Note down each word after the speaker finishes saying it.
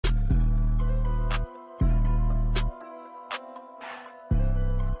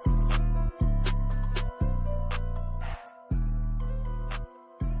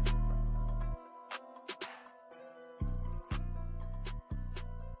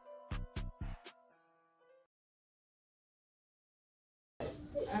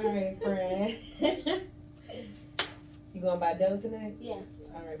All right, friend. You going by dough tonight? Yeah.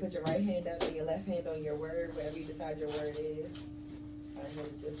 All right, put your right hand up and your left hand on your word, wherever you decide your word is. All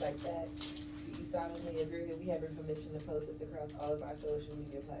right, just like that. Do you solemnly agree that we have your permission to post this across all of our social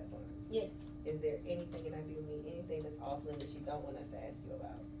media platforms? Yes. Is there anything, and I do mean anything that's off limits you don't want us to ask you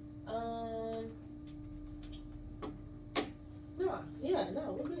about?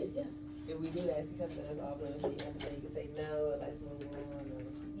 No, we're good, yeah. If we do ask you something that's off limits, you have to say, you can say no, or let's move on, or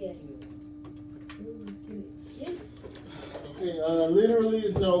Yes. let's get it. Yes. Okay, literally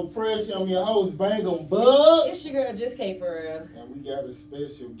it's no pressure. I'm your host, Bang 'em Bug. It's your girl, Just K for real. And we got a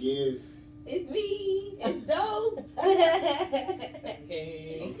special guest. It's me. It's dope.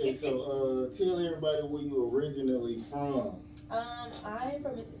 Okay. Okay, so tell everybody where you originally from. I'm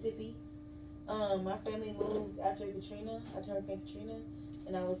from Mississippi. My family moved after Hurricane Katrina,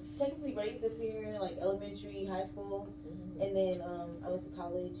 and I was technically raised up here, like elementary, high school, and then I went to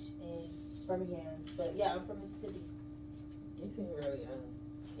college in Birmingham. But yeah, I'm from Mississippi. You seem real young.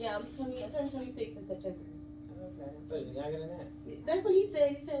 Yeah, I'm turning 26 in September. Okay, but you're younger than that. That's what he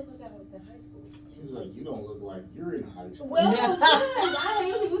said. He said, look, I was in high school. She was like, you don't look like you're in high school. Well, I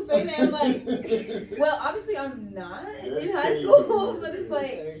hate when people say that. I'm like, well, obviously I'm not in high school, but it's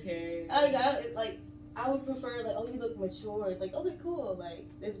like, okay. I would prefer like, oh, you look mature. It's like, okay, cool. Like,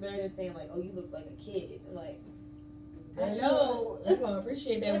 it's better than saying like, oh, you look like a kid. I'm like, I know. You're gonna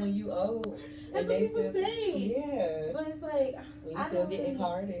appreciate that when you old. That's what people say. Yeah. But it's like, when you still getting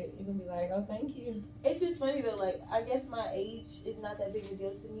carded, you're gonna be like, oh, thank you. It's just funny though. Like, I guess my age is not that big a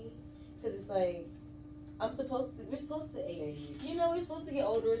deal to me, because it's like, we're supposed to age. You know, we're supposed to get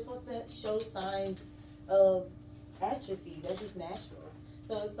older. We're supposed to show signs of atrophy. That's just natural.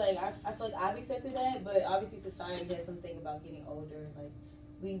 So it's like, I feel like I've accepted that, but obviously society has something about getting older. Like,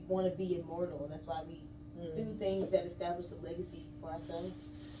 we want to be immortal, and that's why we do things that establish a legacy for ourselves.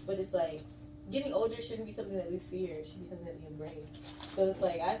 But it's like, getting older shouldn't be something that we fear. It should be something that we embrace. So it's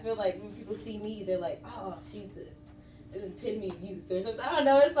like, I feel like when people see me, they're like, oh, she's the epitome of youth or something. I don't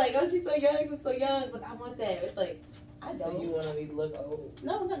know. It's like, oh, she's so young. She looks so young. It's like, I want that. It's like, I don't. So you want me to look old?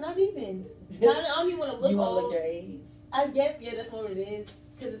 No, not even. I don't even want to look you old. You want to look your age? I guess, yeah, that's what it is.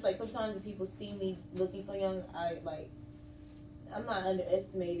 Because it's like, sometimes when people see me looking so young, I'm not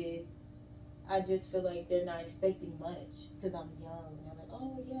underestimated. I just feel like they're not expecting much because I'm young. And they're like,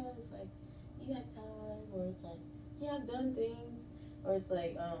 oh, yeah, it's like, you have time. Or it's like, yeah, I've done things. Or it's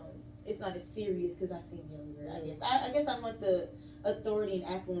like, it's not as serious because I seem younger, I guess. I guess I want the authority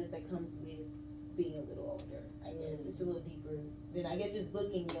and affluence that comes with being a little older, I guess. It's a little deeper than, I guess, just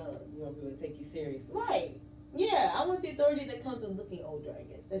looking young. You want people to take you seriously. Right. Yeah, I want the authority that comes with looking older, I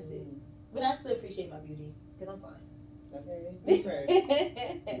guess. That's it. But I still appreciate my beauty because I'm fine. Okay.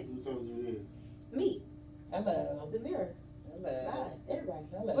 Who told you this? Me. Hello. The mirror. Hello. God, everybody.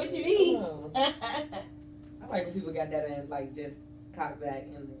 Hello. What you mean? I like when people got that and like just cocked back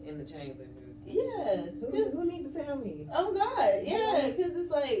in the chamber. Yeah. Who need to tell me? Oh God, yeah, because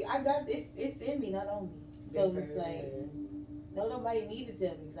it's like I got this. It's in me, not on me. So it's like nobody need to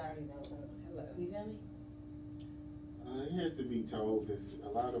tell me because I already know. Hello. You feel me? It has to be told because a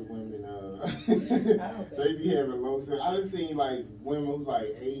lot of women, I don't they be having low self. I just seen like women who's like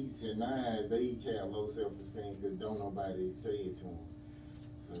 8s and 9s, they have low self-esteem because don't nobody say it to them.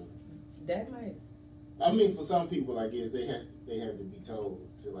 So that might. I mean, for some people, I guess they have to be told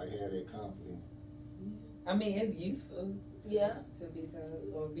to like have that confidence. I mean, it's useful. To be told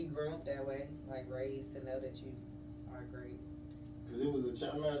or be groomed that way, like raised to know that you are great. Because it was a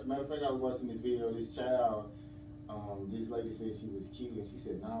child. Matter of fact, I was watching this video. This child. This lady said she was cute, and she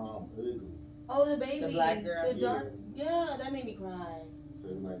said, "No, I'm ugly." Oh, the baby, the black girl, the dark, yeah, that made me cry. So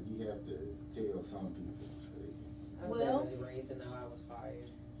like, you have to tell some people. So they can. I was definitely raised to know I was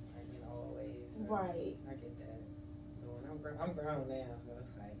fired, like in all ways. So right. I get that. But when I'm grown now, so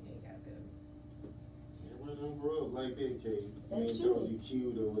it's like you ain't gotta tell me. Yeah, well, don't grow up like that, Kate. That's true. true. You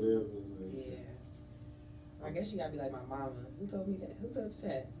cute or whatever. Like, yeah. So I guess you gotta be like my mama. Who told me that? Who told you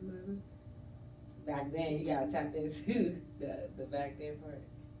that, mother? Back then, you gotta tap into the back then part.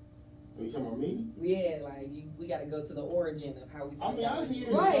 Are you talking about me? Yeah, like we gotta go to the origin of how we. I mean, I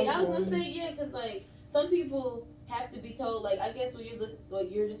hear right. I was gonna say yeah, because like some people have to be told. Like I guess what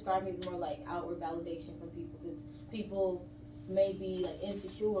you're describing is more like outward validation from people because people may be like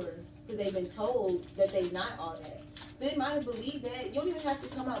insecure because they've been told that they're not all that. They might have believed that. You don't even have to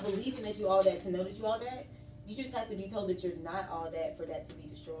come out believing that you all that to know that you all that. You just have to be told that you're not all that for that to be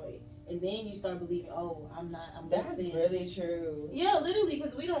destroyed. And then you start believing, oh, I'm not, I'm less than. That's really true. Yeah, literally,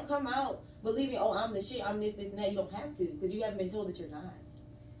 because we don't come out believing, oh, I'm the shit, I'm this, and that. You don't have to, because you haven't been told that you're not.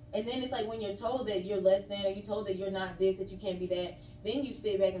 And then it's like when you're told that you're less than, or you're told that you're not this, that you can't be that, then you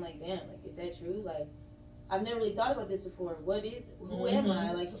sit back and like, damn, like, is that true? Like, I've never really thought about this before. Who am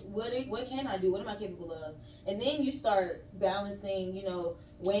I? Like, what can I do? What am I capable of? And then you start balancing, you know,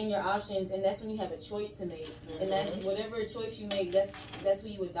 weighing your options, and that's when you have a choice to make. And that's whatever choice you make, that's who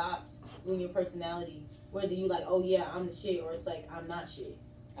you adopt in your personality. Whether you like, oh yeah, I'm the shit, or it's like, I'm not shit.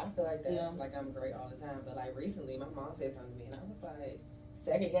 I feel like that. Yeah. Like I'm great all the time, but like recently, my mom said something to me, and I was like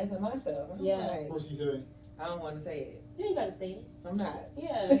second guessing myself. I'm like, What she say? I don't want to say it. You ain't gotta say it. I'm not.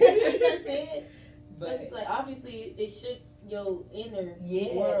 Yeah, you ain't gotta say it. But But it's like, obviously, it shook your inner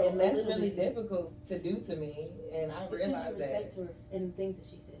yeah, world and a that's little really bit. difficult to do to me, and I It's because you realized respect that her and the things that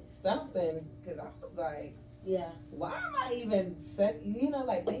she says. something because I was like, Yeah. why am I even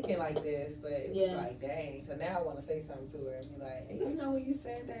like thinking like this? But it was Yeah. like, dang. So now I want to say something to her and be like, hey, you know when you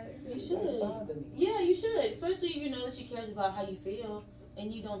said that, it You really should. bothered me. Yeah, you should. Especially if you know that she cares about how you feel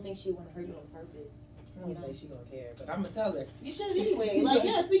and you don't think she want to hurt you on purpose. I don't think she gonna care, but I'm gonna tell her. You should anyway. Like,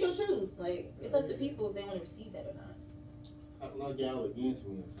 yeah, speak your truth. Like, it's up to people if they want to receive that or not. Like y'all against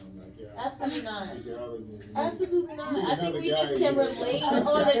me or something like that. Absolutely not. Y'all against me. Absolutely not. I think Another we guy just can against me. relate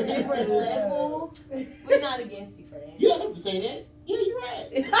on a different level. We're not against you, friend. You don't have to say that. Yeah, you're right.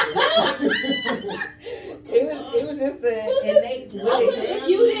 It was just the innate. Yeah. If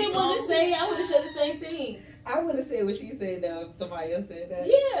you didn't want to say it, I would have said the same thing. I would have said what she said though. If somebody else said that,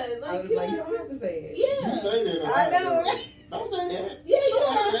 Yeah, I like, would you have like, you don't don't have to say it. You Yeah. say that. a I lot, know, though. right? Don't say that. Yeah, you Don't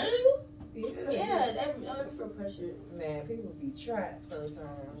don't have say to. Yeah. Yeah, don't ever feel pressure. Man, people be trapped sometimes.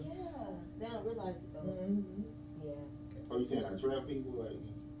 Yeah, they don't realize it though. Mm-hmm. Yeah. Oh, you saying I trap people? Like,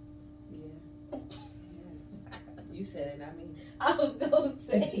 Yeah. Yes. You said it, I mean. I was gonna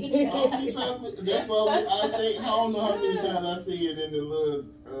say. you trap me. That's why I say, I don't know how many times I see it in the little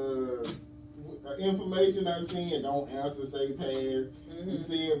information I see and don't answer, say pass. You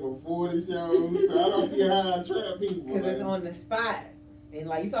see it before the show, so I don't see how I trap people. Because it's on the spot. And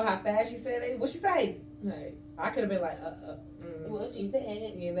like, you saw how fast she said it? What she say? Like, I could have been like, What she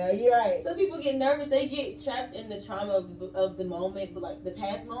said. You know, you're right. Some people get nervous. They get trapped in the trauma of the moment, but like the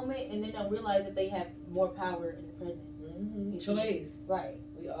past moment, and they don't realize that they have more power in the present. Mm-hmm. Choice. Right.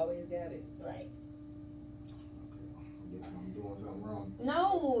 We always got it. Right. I guess I'm doing something wrong.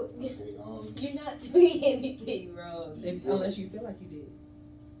 No, Okay, you're not doing anything wrong. Unless you feel like you did.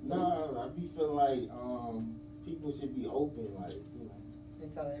 no, I be feeling like people should be open, like, you know,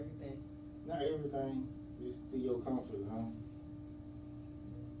 And tell her everything. not everything, just to your comfort zone.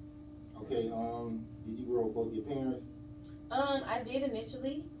 Okay, did you grow up with both your parents? I did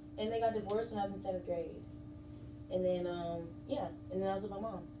initially, and they got divorced when I was in 7th grade. And then, yeah, and then I was with my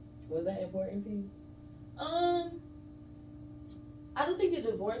mom. Was that important to you? I don't think the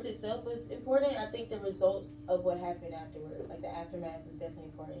divorce itself was important. I think the result of what happened afterward, like the aftermath, was definitely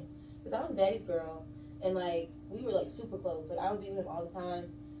important. Because I was daddy's girl, and like we were like super close. Like I would be with him all the time.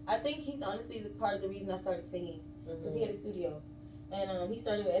 I think he's honestly the part of the reason I started singing, because he had a studio, and he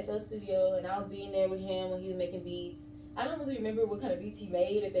started with FL Studio, and I would be in there with him when he was making beats. I don't really remember what kind of beats he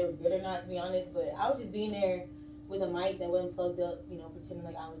made, if they were good or not, to be honest. But I would just be in there with a mic that wasn't plugged up, you know, pretending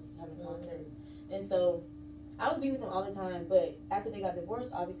like I was having a concert, and so I would be with him all the time. But after they got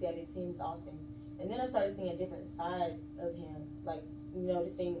divorced, obviously I didn't see him as often. And then I started seeing a different side of him. Like, you know,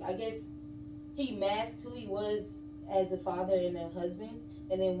 I guess he masked who he was as a father and a husband.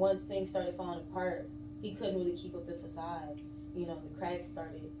 And then once things started falling apart, he couldn't really keep up the facade. You know,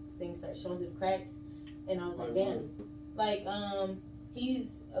 things started showing through the cracks. And I was like, damn. Like,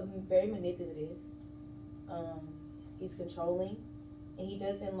 he's very manipulative. He's controlling. And he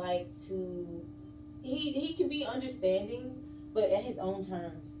doesn't like to... He can be understanding, but at his own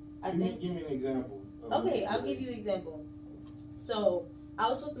terms. Give me an example. Okay, I'll give you an example. So I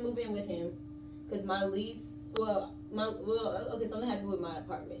was supposed to move in with him because my lease. So something happened with my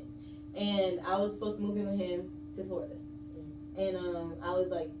apartment, and I was supposed to move in with him to Florida, and I was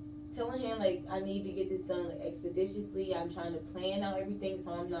like telling him like I need to get this done like expeditiously. I'm trying to plan out everything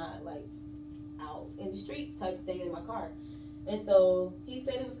so I'm not like out in the streets type of thing in my car, and so he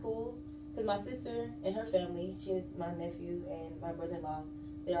said it was cool. Because my sister and her family, she was my nephew and my brother-in-law,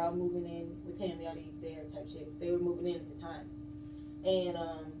 they're all moving in with him. They already there type shit. They were moving in at the time. And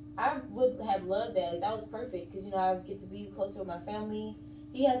I would have loved that. Like, that was perfect because, you know, I get to be closer with my family.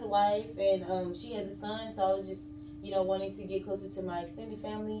 He has a wife and she has a son. So I was just, you know, wanting to get closer to my extended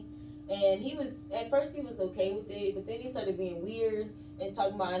family. And at first he was okay with it. But then he started being weird and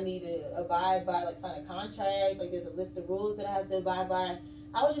talking about I need to abide by, like, sign a contract. Like, there's a list of rules that I have to abide by.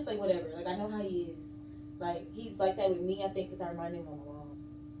 I was just like, whatever. Like, I know how he is. Like, he's like that with me, I think, because I remind him of my mom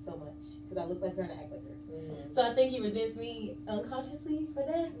so much. Because I look like her and I act like her. Mm-hmm. So I think he resents me unconsciously for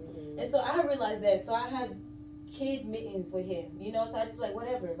that. Mm-hmm. And so I realized that. So I have kid mittens with him, you know. So I just be like,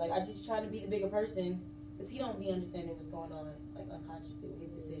 whatever. Like I just trying to be the bigger person because he don't be understanding what's going on, like unconsciously with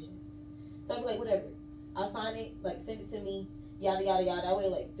his decisions. So I be like, whatever. I'll sign it, like send it to me, yada yada yada. I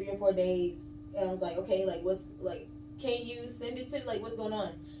waited like 3 or 4 days, and I was like, okay, like what's like, can you send it to me? Like what's going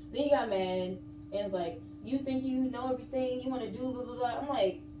on? Then he got mad and it's like, you think you know everything, you want to do blah blah blah. I'm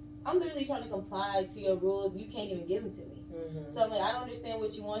like, I'm literally trying to comply to your rules. You can't even give them to me. So I'm like, I don't understand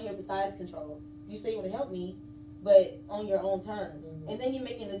what you want here besides control. You say you want to help me, but on your own terms. And then you're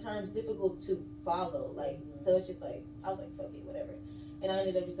making the terms difficult to follow. Like, so it's just like, I was like, fuck it, whatever. And I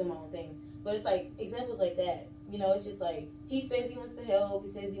ended up just doing my own thing. But it's like, examples like that. You know, it's just like, he says he wants to help.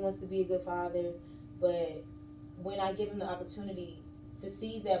 He says he wants to be a good father. But when I give him the opportunity to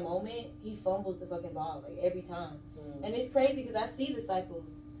seize that moment, he fumbles the fucking ball, like, every time. And it's crazy because I see the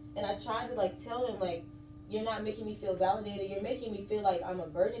cycles. And I try to, like, tell him, like, you're not making me feel validated. You're making me feel like I'm a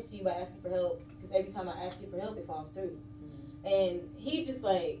burden to you by asking for help. Because every time I ask you for help, it falls through. And he's just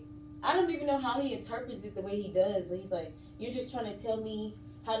like, I don't even know how he interprets it the way he does. But he's like, you're just trying to tell me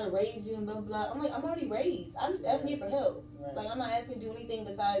how to raise you and blah, blah, blah. I'm like, I'm already raised. I'm just asking you for help. Like, I'm not asking you to do anything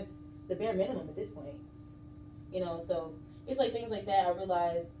besides the bare minimum at this point. You know, so it's like things like that. I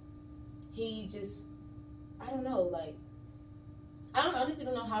realized he just, I don't know, like, I honestly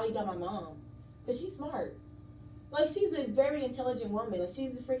don't know how he got my mom. Because she's smart. Like, she's a very intelligent woman. Like,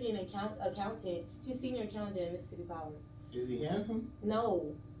 she's a freaking accountant. She's senior accountant at Mississippi Power. Is he handsome?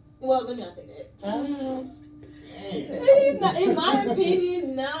 No. Well, let me not say that. He's not, in my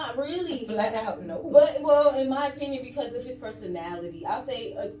opinion, not really. Flat out, no. But, well, in my opinion, because of his personality. I'll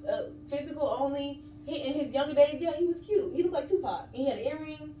say physical only. In his younger days, yeah, he was cute. He looked like Tupac. And he had an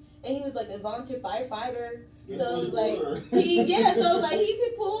earring. And he was like a volunteer firefighter. So it was like, so it was like he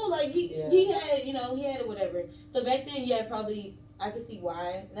could pull, like he had, you know, he had it, whatever. So back then, yeah, probably I could see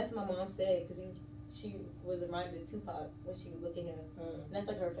why. And that's what my mom said, because she was reminded of Tupac when she would look at him. And that's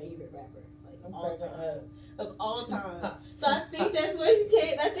like her favorite rapper, like all time. Of all time. So I think that's where she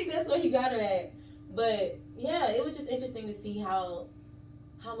came, I think that's where he got her at. But yeah, it was just interesting to see how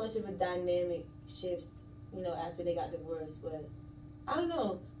much of a dynamic shift, you know, after they got divorced. But I don't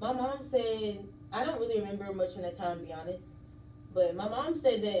know. My mom said, I don't really remember much from that time, to be honest. But my mom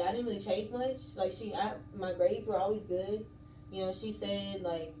said that I didn't really change much. Like, my grades were always good. You know, she said,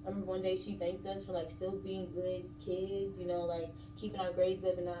 like, I remember one day she thanked us for, like, still being good kids, you know, like, keeping our grades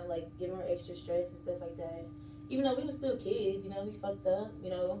up and not, like, giving her extra stress and stuff like that. Even though we were still kids, you know, we fucked up, you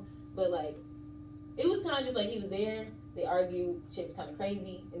know. But, like, it was kind of just like he was there. They argued. Shit was kind of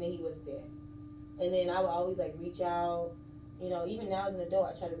crazy. And then he wasn't there. And then I would always, like, reach out. You know, even now as an adult,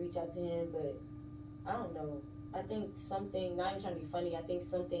 I try to reach out to him, but I don't know. I think something, not even trying to be funny, I think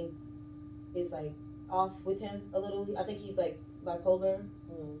something is, like, off with him a little. I think he's, like, bipolar.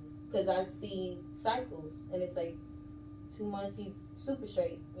 Because I see cycles, and it's, like, 2 months he's super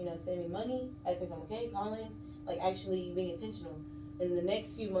straight. You know, sending me money, asking if I'm okay, calling, like, actually being intentional. And the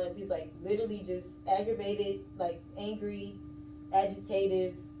next few months, he's, like, literally just aggravated, like, angry,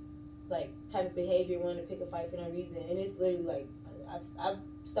 agitative, like, type of behavior, wanting to pick a fight for no reason. And it's literally, like, I've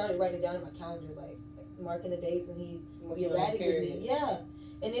started writing down in my calendar, like marking the days when he would be erratic with me. Yeah.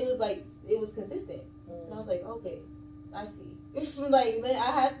 And it was, like, it was consistent. And I was like, okay, I see. Like,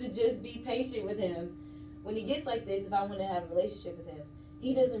 I have to just be patient with him. When he gets like this, if I want to have a relationship with him,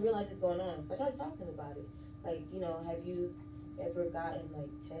 he doesn't realize it's going on. So I try to talk to him about it. Like, you know, have you ever gotten, like,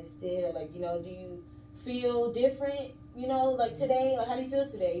 tested? Or, like, you know, do you feel different, you know, like, today? Like, how do you feel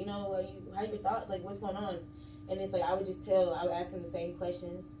today? You know, how are your thoughts? Like, what's going on? And it's like, I would ask him the same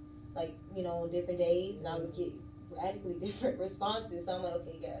questions, like, you know, on different days, and I would get radically different responses. So I'm like,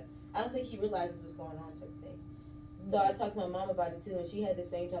 okay, yeah, I don't think he realizes what's going on, type of thing. So I talked to my mom about it too, and she had the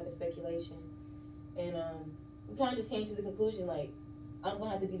same type of speculation. And we kind of just came to the conclusion, like, I'm going to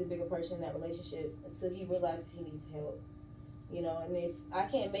have to be the bigger person in that relationship until he realizes he needs help. You know, and if I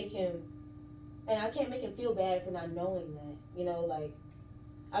can't make him, and I can't make him feel bad for not knowing that, you know, like,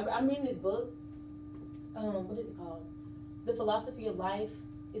 I'm reading this book, what is it called? The Philosophy of Life.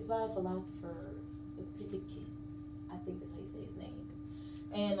 It's by a philosopher, Epictetus. I think that's how you say his name.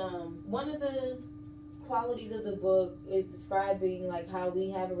 And one of the qualities of the book is describing, like, how we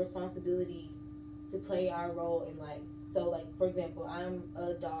have a responsibility to play our role in life. So, like, for example, I'm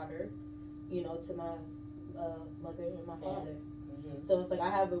a daughter, you know, to my mother and my father. So it's like I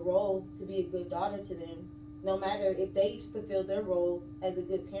have a role to be a good daughter to them, no matter if they fulfill their role as a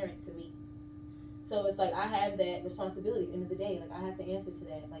good parent to me. So it's like I have that responsibility at the end of the day. Like, I have to answer to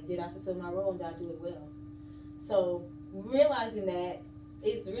that. Like, did I fulfill my role and did I do it well? So realizing that,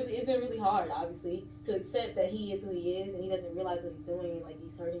 it's been really hard, obviously, to accept that he is who he is and he doesn't realize what he's doing and, like,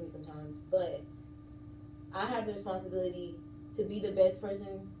 he's hurting me sometimes. But I have the responsibility to be the best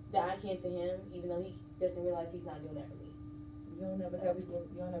person that I can to him, even though he doesn't realize he's not doing that for me. You don't ever cut people.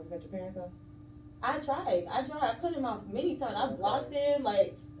 You don't ever cut your parents off. I tried. I've cut him off many times. I blocked him.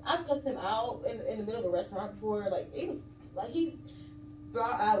 Like, I cussed him out in the middle of a restaurant before. Like, it was like he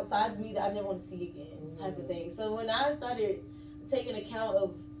brought out sides of me that I never want to see again, type of thing. So when I started taking account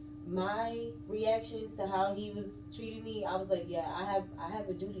of my reactions to how he was treating me, I was like, yeah, I have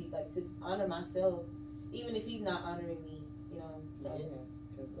a duty, like, to honor myself, even if he's not honoring me, you know. So Yeah,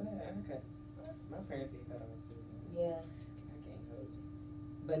 cause okay, my parents get cut off too. yeah, I can't hold you,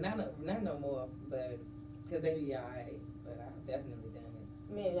 but not no more. But cause they be alright. But I've definitely done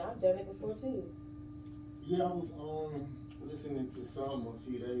it. man, I've done it before too. Yeah, I was listening to some a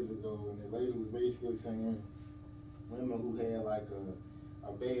few days ago, and the lady was basically saying women who had like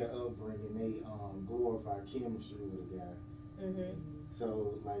a bad upbringing, they glorify chemistry with a guy. Mhm.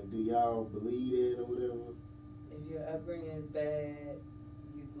 So, like, do y'all believe that or whatever? If your upbringing is bad,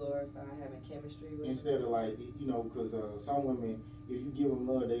 you glorify having chemistry with Instead of like, you know, because some women, if you give them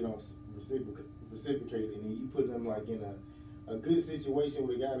love, they don't reciprocate it, and then you put them like in a good situation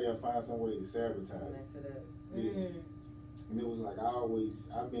with a guy, they'll find some way to sabotage to it. mess it up. Yeah. Mhm. And it was like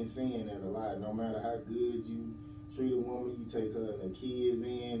I've been saying that a lot. No matter how good you treat a woman, you take her and the kids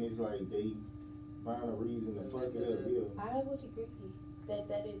in, it's like they find a reason to fuck it up. Yeah. I would agree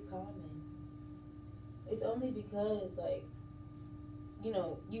that is common. It's only because, like, you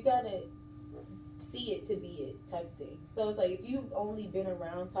know, you gotta see it to be it type of thing. So it's like if you've only been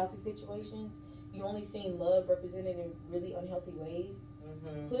around toxic situations, you only seen love represented in really unhealthy ways.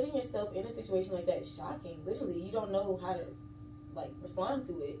 Mm-hmm. Putting yourself in a situation like that is shocking. Literally, you don't know how to like respond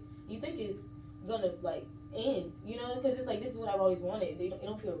to it. You think it's gonna like end, you know, because it's like this is what I've always wanted. It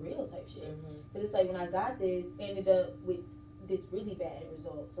don't feel real type shit. Mm-hmm. Because it's like when I got this, ended up with this really bad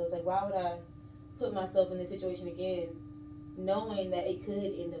result. So it's like, why would I put myself in this situation again, knowing that it could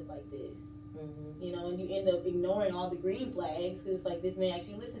end up like this? Mm-hmm. You know, and you end up ignoring all the green flags because it's like this man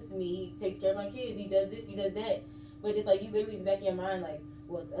actually listens to me. He takes care of my kids. He does this. He does that. But it's like you literally in the back of your mind, like,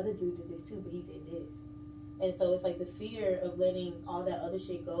 well, this other dude did this too, but he did this. And so it's like the fear of letting all that other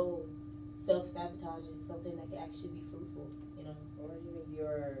shit go, self-sabotage is something that can actually be fruitful, you know. Or even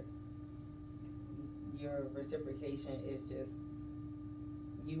your reciprocation is just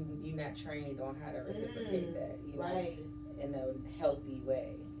you not trained on how to reciprocate that, you know, Right. in a healthy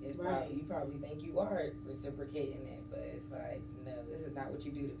way. It's Right. probably you probably think you are reciprocating it, but it's like no, this is not what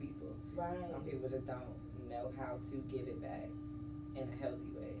you do to people. Right. Some people just don't know how to give it back in a healthy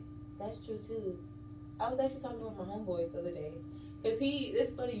way. That's true too. I was actually talking with my homeboys the other day. Because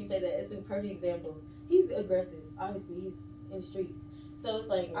it's funny you say that. It's a perfect example. He's aggressive. Obviously, he's in the streets. So it's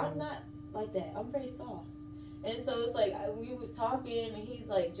like, I'm not like that. I'm very soft. And so it's like, we was talking, and he's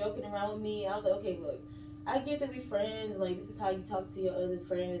like joking around with me. I was like, okay, look, I get that we friends, and like, this is how you talk to your other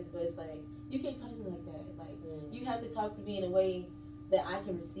friends, but it's like, you can't talk to me like that. Like, you have to talk to me in a way that I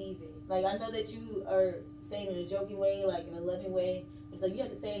can receive it. Like, I know that you are saying it in a joking way, like in a loving way. It's like you have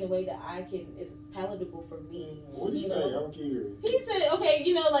to say it in a way that I can, it's palatable for me. What did you say? I'm curious. He said, okay,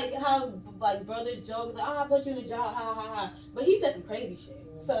 you know, like how like brothers jokes, like, oh, I put you in a job, ha ha ha. But he said some crazy shit.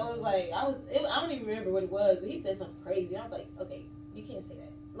 So it was like, I don't even remember what it was, but he said something crazy. And I was like, okay, you can't say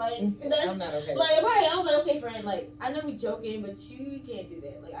that. Like, that's, I'm not okay. like, right, I was like, okay, friend, like, I know we joking, but you can't do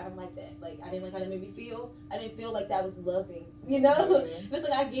that. Like, I don't like that. Like, I didn't like how that made me feel. I didn't feel like that was loving, you know? Mm-hmm. It's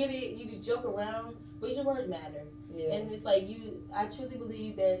like, I get it, you do joke around, but your words matter. Yeah. And it's like I truly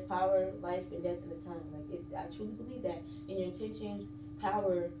believe there's power, life, and death in the tongue. Like, I truly believe that. And your intentions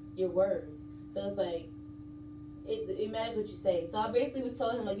power your words. So it's like, it matters what you say. So I basically was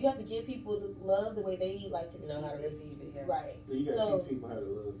telling him, like, you have to give people the love the way they like to receive know how to it. receive it, yes. Right. So you gotta teach people how to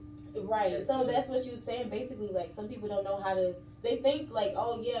love. Right. That's So good. that's what she was saying. Basically, like, some people don't know how to. They think like,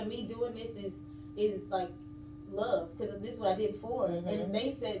 oh yeah, me doing this is like love because this is what I did before, Mm-hmm. and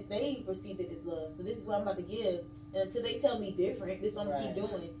they said they received it as love. So this is what I'm about to give. And until they tell me different, this is what I'm gonna keep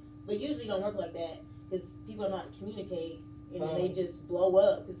doing. But usually, it don't work like that because people don't know how to communicate, and then they just blow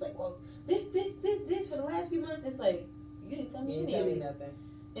up. It's like, well, this for the last few months. It's like you didn't tell me You didn't any tell of me this. nothing.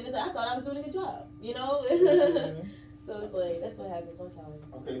 And it's like I thought I was doing a good job, you know. Mm-hmm. So it's like that's what happens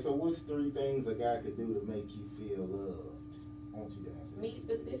sometimes. Okay, so what's 3 things a guy could do to make you feel loved? I want you to answer that. Me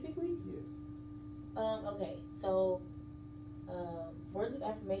specifically? Yeah. Okay, so words of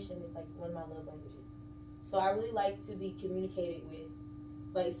affirmation is like one of my love languages. So I really like to be communicated with,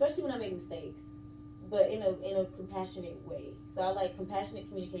 like especially when I make mistakes, but in a compassionate way. So I like compassionate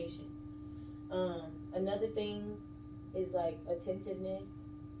communication. Another thing is like attentiveness.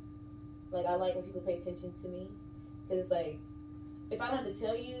 Like I like when people pay attention to me, because it's like if I don't have to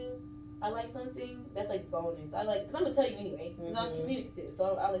tell you, I like something, that's like bonus. I like, because I'm going to tell you anyway, because I'm communicative.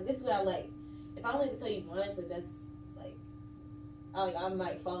 So I like, this is what I like. If I only to tell you once, like, that's like, I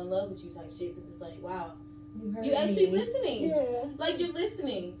might fall in love with you type shit, because it's like, wow, you actually listening. Yeah. Like, you're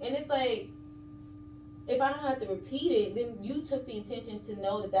listening. And it's like, if I don't have to repeat it, then you took the intention to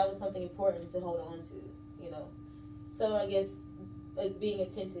know that was something important to hold on to, you know. So I guess being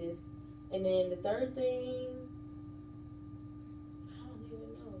attentive. And then the third thing, I don't even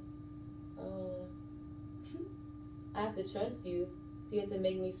know. I have to trust you, so you have to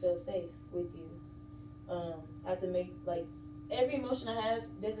make me feel safe with you. I have to make, like, every emotion I have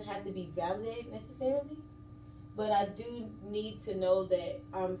doesn't have to be validated necessarily, but I do need to know that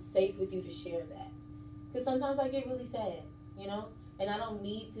I'm safe with you to share that. Because sometimes I get really sad, you know? And I don't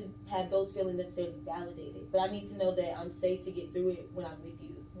need to have those feelings necessarily validated, but I need to know that I'm safe to get through it when I'm with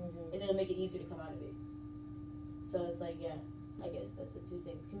you. And it'll make it easier to come out of it. So it's like, yeah, I guess that's the three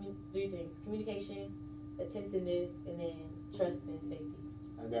things. Communication, attentiveness, and then trust and safety.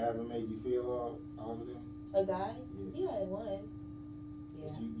 A guy ever made you feel all of them? A guy? Yeah. Yeah, one. Yeah.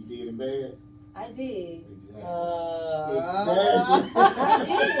 But you did him bad? I did. Exactly. I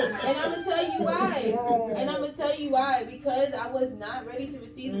did. And I'm going to tell you why. And I'm going to tell you why. Because I was not ready to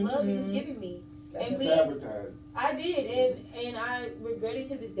receive the love he was giving me. That's and sabotage. I did. And I regret it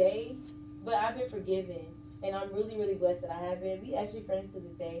to this day. But I've been forgiven. And I'm really, really blessed that I have been. We actually friends to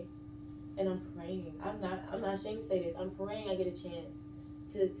this day. And I'm praying. I'm not ashamed to say this. I'm praying I get a chance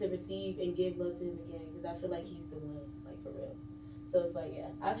to receive and give love to him again. Because I feel like he's the one. Like, for real. So it's like, yeah.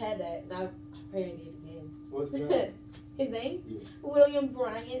 I've had that. And I pray I get it again. What's his name? His name? Yeah. William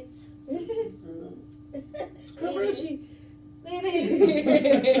Bryant. Karuchi. It is.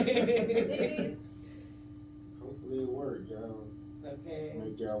 It is. Hopefully it works, y'all. Okay.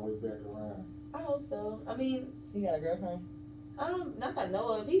 Make y'all way back around. I hope so. I mean, You got a girlfriend? not that I know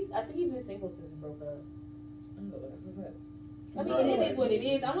of. I think he's been single since we broke up. Oh, that's what's up. I mean, it is what it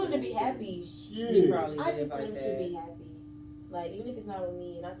is. I want him to be happy. He Shit. probably I is just like want him that. to be happy. Like, even if it's not with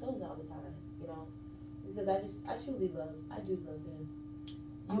me, and I tell him that all the time, you know, because I truly do love him.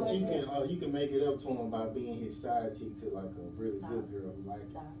 But you can make it up to him by being his side chick to like a really good girl. Like,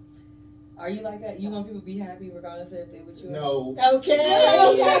 Stop. Are you like that? You want people to be happy regardless if they with you? no. Okay.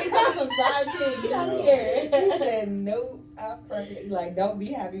 Okay, tell some side chick. Get out of No. here. He said no. I'm crazy. Like, don't be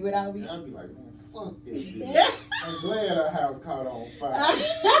happy without me. I'd be like, man, fuck this bitch. I'm glad her house caught on fire.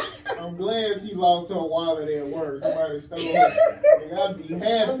 I'm glad she lost her wallet at work. Somebody stole it. And I'd be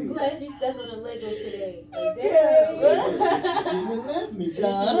happy. I'm glad you stepped on the Lego today. Like, She shouldn't have left me. Bitch, it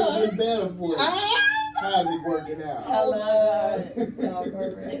would have been better for you. How's it working out? Hello.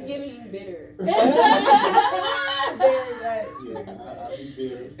 It's giving you bitter. Very much. Yeah, I'll be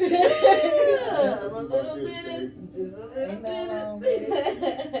bitter. I'm a little bitter. Just a little Ain't nothing wrong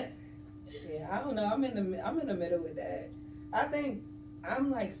bitter. Yeah, I don't know. I'm in the middle with that. I think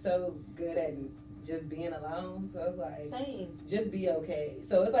I'm like so good at just being alone. So it's like Same. just be okay.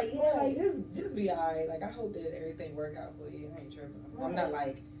 So it's like like just be alright. Like I hope that everything work out for you. I ain't tripping. I'm not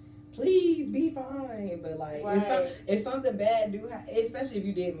like please be fine, but like if something bad do, especially if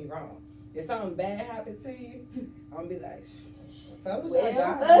you did me wrong, if something bad happened to you, I'm gonna be like, so you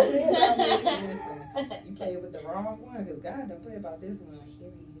played with the wrong one because God don't play about this one. I hear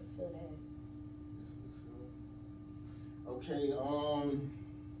you. I feel that. Okay, I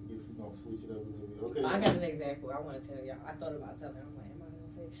guess we're gonna switch it up a little bit. Okay. I got an example I want to tell y'all. I thought about telling. I'm like, am I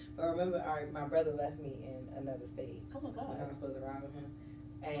gonna say? But remember, my brother left me in another state. Oh my God. When I was supposed to ride with him,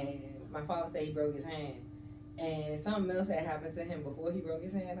 and my father said he broke his hand, and something else had happened to him before he broke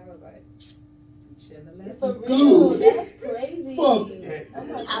his hand. I was like, you shouldn't have left For me. real, that's crazy. Fuck that. Oh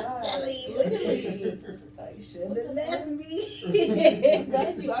my I'm God. telling you. Literally. Like, you shouldn't have left me. I'm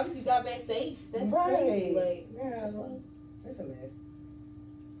glad you obviously got back safe. That's crazy. Like, girl, it's a mess.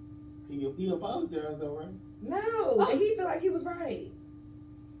 He apologized though, right? No, he felt like he was right.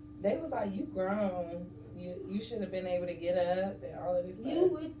 They was like, you grown. You should have been able to get up and all of this stuff. you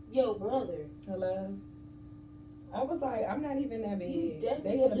with your brother. Hello? I was like, I'm not even that big. You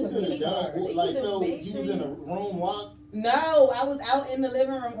definitely They was could've You put could me have in the done car. They like could've so. made You sure was in you- a room locked. No, I was out in the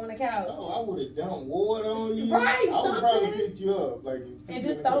living room on the couch. Oh, I would have dumped water on you. Right, I would probably something. pick you up, like, And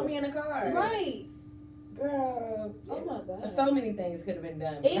just throw me in the car. Right. Girl. Oh my God. So many things could have been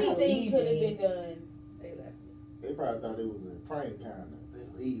done. Anything could have been done. They left me. They probably thought it was a prank kind of. Let's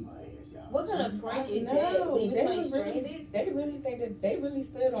leave her ass, y'all. What kind of prank is No, that? Leave they somebody was really, stranded? they really think that they really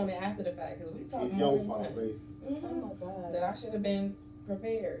stood on it after the fact because we talked It's your fault, basically. Oh my God. That I should have been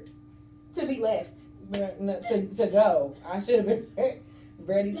prepared. To be left. But no, to go. I should have been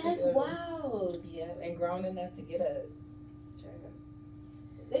ready to That's go. wild. Yeah, and grown enough to get up.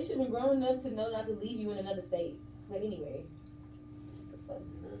 They should have been grown enough to know not to leave you in another state. But anyway. The fuck?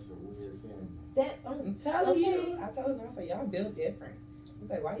 That's a weird family. That, I'm telling okay. you. I told him, I was like, y'all built different. He's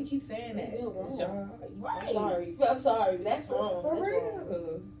like, why you keep saying that? They built wrong. Y'all, right. I'm sorry. That's wrong. For That's real.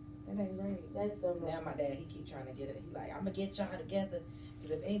 wrong. It ain't right. That's Now my dad, he keep trying to get it. He's like, I'm gonna get y'all together.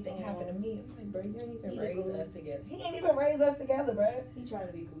 Because if anything happened to me, I'm like, bro, you ain't even He raise the glue. us together. He ain't even raise us together, bro. He trying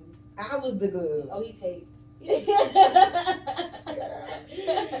to be glue. I was the glue. Oh, he tape. He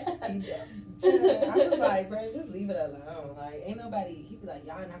I was like, bro, just leave it alone. Like, ain't nobody. He be like,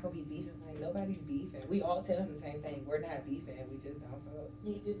 y'all not gonna be beefing. Like, nobody's beefing. We all tell him the same thing. We're not beefing. We just don't talk.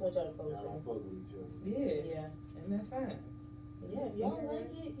 He just wants y'all to close Y'all don't fuck with each other. Yeah, Yeah. and that's fine. Yeah, if y'all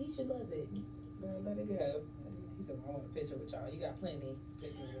like it, he should love it. Bro, let it go. He said, I want a picture with y'all. You got plenty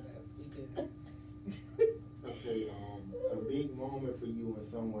pictures with us. We good. Okay, a big moment for you when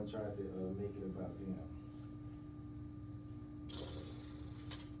someone tried to make it about them.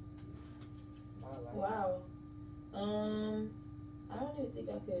 Wow. I don't even think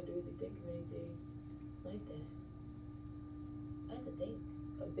I could really think of anything like that. I have to think.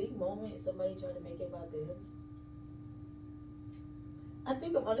 A big moment, somebody tried to make it about them. I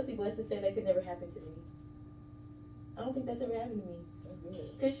think I'm honestly blessed to say that could never happen to me. I don't think that's ever happened to me. That's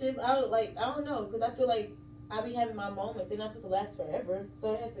good. Cause shit, I don't know, cause I feel like I be having my moments. They're not supposed to last forever,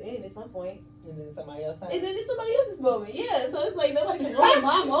 so it has to end at some point. And then somebody else. And then it's somebody else's moment. Yeah, so it's like nobody can ruin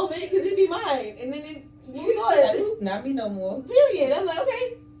my moment because it be mine. And then it moves on. Not me no more. Period. I'm like,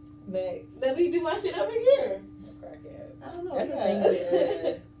 okay, Next. let me do my shit over here. Crackhead. I don't know. That's the thing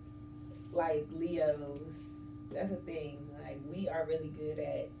with like Leos. That's the thing. Like, we are really good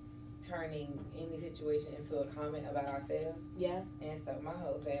at turning any situation into a comment about ourselves. Yeah. And so my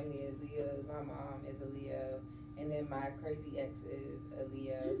whole family is Leos. My mom is a Leo, and then my crazy ex is a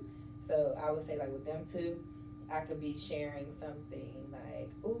Leo. So I would say, like, with them two, I could be sharing something like,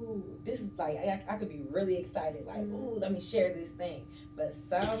 ooh, this is like, I could be really excited, like, ooh, let me share this thing. But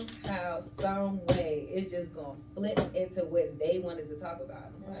somehow, some way, it's just gonna flip into what they wanted to talk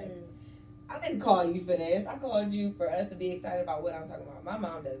about. I'm like, I didn't call you for this. I called you for us to be excited about what I'm talking about. My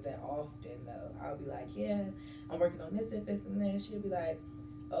mom does that often, though. I'll be like, yeah, I'm working on this, and this. She'll be like,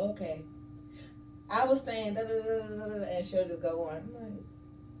 oh, okay. I was saying, da, da, da, da, da, da, and she'll just go on. I'm like,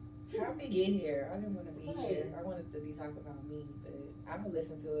 how did we get here? I didn't want to be here. I wanted to be talking about me, but I'll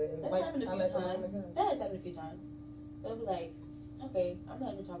listen to it. And That's happened a few times. That has happened a few times. They'll be like, okay, I'm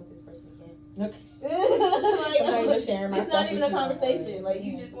not even talking to this person again. Okay. Like, I'm not even sharing my it's not stuff even with a you. conversation. Like,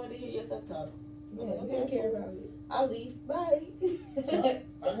 you just want to hear yourself talk. Yeah, Okay, you don't care cool. about it. I'll leave. Bye.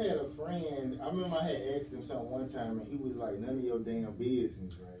 I had a friend, I remember I had asked him something one time, and he was like, none of your damn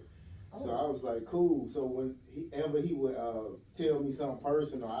business, right? So I was like, cool. So whenever he would tell me something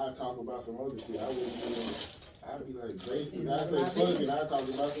personal, I'd talk about some other shit. I'd be like, basically, I'd say fuck it, I'd talk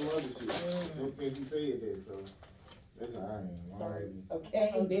about some other shit. So since he said that, so that's how I am. Already.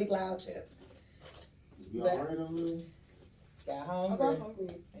 Okay, big loud chips. You alright over there? Got I hungry. got hungry.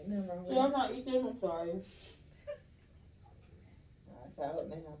 Ain't nothing wrong with So I'm not eating. I'm sorry. It's out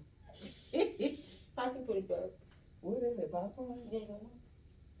now. I can put it back. What is it, popcorn? Yeah, you know what?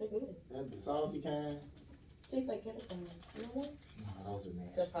 They're good. That the saucy kind? Tastes like kettle corn. You know what? No, those are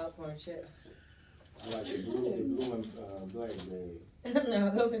It's a nasty. popcorn chip. I like the blue and black bag. No,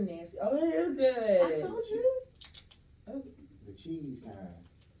 those are nasty. Oh, they're I good. told you. The cheese kind.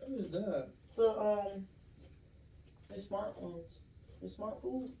 Those are good. The smart ones. The smart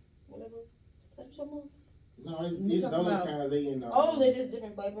food. Whatever. Is that what you're talking about? No, it's You those talking about- kinds they in. Oh, they're just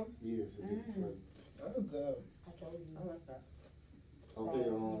different flavor. Yeah, it's a different flavor. Those are good. I told you. I like that. Okay,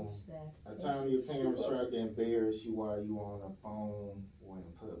 a time your parents tried to embarrass you while you on a phone or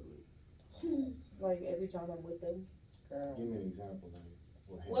in public. Like every time I'm with them. Girl. Give me an example, like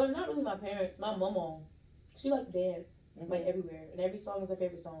what happened. Well, not really my parents. My mama. She liked to dance, like everywhere, and every song is her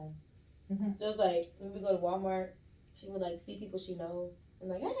favorite song. Mhm. So it's like when we go to Walmart, she would like see people she know and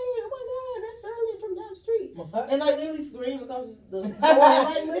like, hey, oh my God, that's Shirley from down the street, and like literally scream across the store,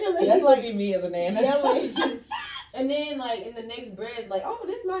 like literally, That's like gonna be me as a nana. yelling. And then like in the next breath, like, oh,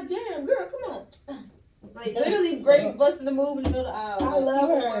 this my jam, girl, come on. Like literally, great busting the move in the middle of the aisle. I Like, love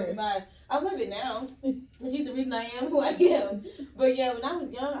people her. walking by. I love it now. She's the reason I am who I am. But yeah, when I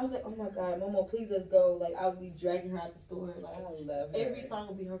was young, I was like, oh my God, Mama, please let's go. Like I would be dragging her out the store. Like I love her. every song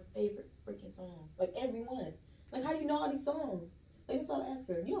would be her favorite freaking song. Like every one. Like how do you know all these songs? Like that's why I ask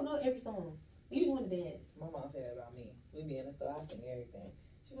her. You don't know every song. You just want to dance. My mom said that about me. We be in the store, I sing everything.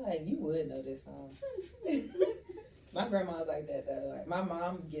 She be like, you would know this song. My grandma's like that though. Like my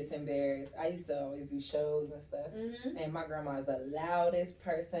mom gets embarrassed. I used to always do shows and stuff, and my grandma is the loudest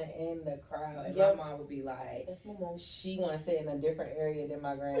person in the crowd. And my mom would be like, "That's my mom. She want to sit in a different area than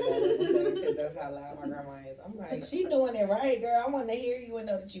my granddad because that's how loud my grandma is. I'm like, she doing it right, girl. I want to hear you and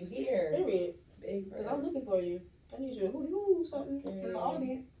know that you here. Period. Big, because I'm looking for you. I need you to hoo something in the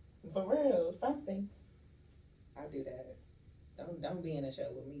audience. For real, something. I do that. Don't be in a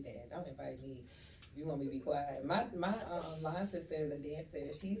show with me, Dad. Don't invite me. You want me to be quiet? My line sister is a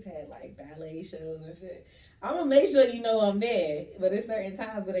dancer. She's had like ballet shows and shit. I'm gonna make sure you know I'm there, but there's certain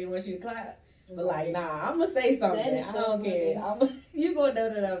times where they want you to clap. But like, nah, I'm gonna say something. I don't care. You gonna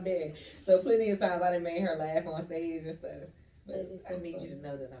know that I'm there. So plenty of times I done made her laugh on stage and stuff. But I need you to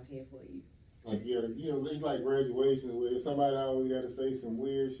know that I'm here for you. Like, you know, it's like graduations where somebody always got to say some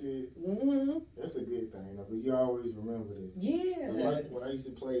weird shit. Mm-hmm. That's a good thing, because you always remember this. Yeah. When I used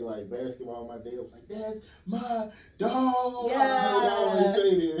to play like basketball, my dad was like, "That's my dog." Yeah. I always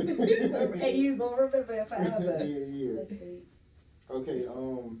say that. And you gonna remember it forever. Yeah. That's sweet. Okay.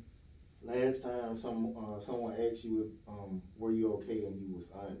 Last time someone asked you if were you okay and you was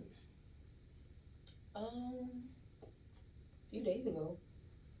honest. A few days ago.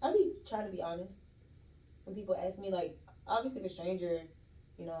 I be trying to be honest when people ask me, like, obviously if a stranger,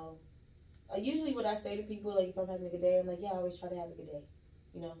 you know, usually what I say to people, like, if I'm having a good day, I'm like, yeah, I always try to have a good day,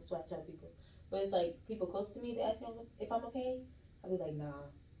 you know, that's what I tell people. But it's like people close to me, they ask me if I'm okay, I'll be like, nah,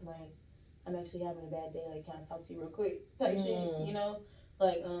 like, I'm actually having a bad day, like, can I talk to you real quick, type shit, you know,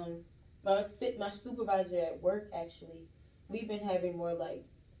 like, my supervisor at work, actually, we've been having more, like,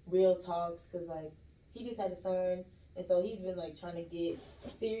 real talks, because, like, he just had a son. And so he's been, like, trying to get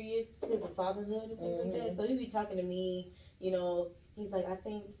serious because of fatherhood and things like that. So he be talking to me, you know. He's like, I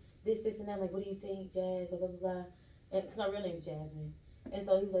think this, and that. I'm like, what do you think, Jazz? Or blah, blah, blah. Because my real name is Jasmine. And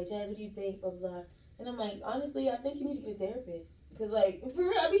so he was like, Jazz, what do you think? Blah, blah, blah. And I'm like, honestly, I think you need to get a therapist. Because, like, for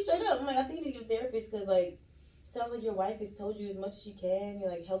real, I'll be straight up. I'm like, I think you need to get a therapist because, like, sounds like your wife has told you as much as she can. You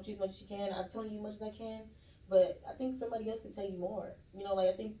know, like, helped you as much as she can. I'm telling you as much as I can. But I think somebody else can tell you more. You know, like,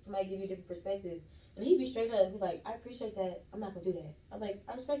 I think somebody give you a different perspective. And he'd be straight up and be like, I appreciate that. I'm not going to do that. I'm like,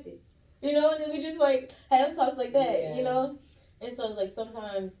 I respect it. You know, and then we just, like, have talks like that, you know? And so it's like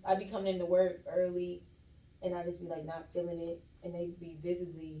sometimes I be coming into work early and I just be, like, not feeling it. And they be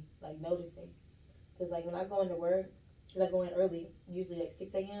visibly, like, noticing. Because, like, when I go into work, because I go in early, usually, like,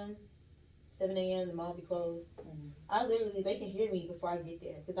 6 a.m., 7 a.m., the mall be closed. I literally, they can hear me before I get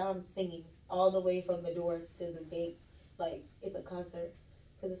there because I'm singing all the way from the door to the gate. Like, it's a concert.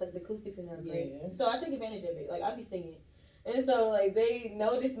 Because it's like the acoustics in there are great. Yeah. So I take advantage of it. Like, I be singing. And so, like, they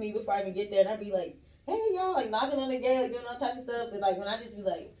notice me before I even get there. And I be like, hey, y'all, like, knocking on the gate, like, doing all types of stuff. But, like, when I just be,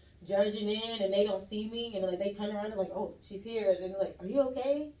 like, judging in and they don't see me. And, like, they turn around and, like, oh, she's here. And they're like, are you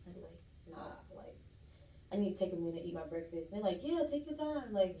okay? And I be like, nah. Like, I need to take a minute to eat my breakfast. And they're like, yeah, take your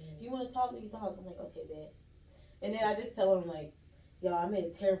time. Like, if you want to talk, we can talk. I'm like, okay, bet. And then I just tell them, like, y'all, I made a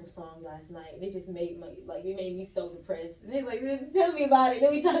terrible song last night. It just made it made me so depressed. And they're like, tell me about it.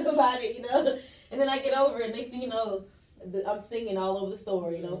 Then we talk about it, you know. And then I get over it. Next thing you know, I'm singing all over the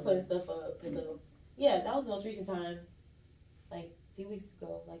store, you know, putting stuff up. And so, yeah, that was the most recent time. Like, a few weeks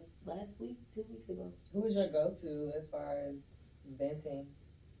ago. Like, last week, 2 weeks ago. Who was your go-to as far as venting?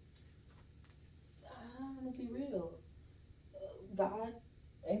 I'm going to be real. God.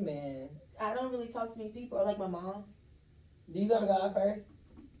 Amen. I don't really talk to many people. I like my mom. Do you go to God first?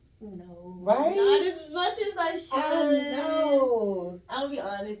 No. Right? Not as much as I should. I know. I'll be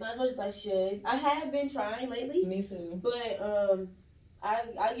honest, not as much as I should. I have been trying lately. Me too. But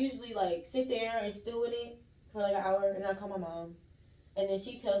I usually like sit there and stew in it for like an hour, and I call my mom, and then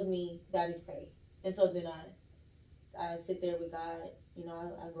she tells me that I need to pray, and so then I sit there with God. You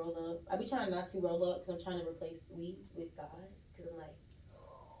know, I roll up. I be trying not to roll up because I'm trying to replace weed with God because I'm like,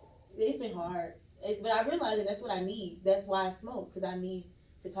 it's been hard. But I realize that that's what I need. That's why I smoke, because I need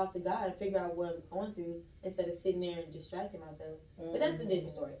to talk to God and figure out what I'm going through instead of sitting there and distracting myself. But that's a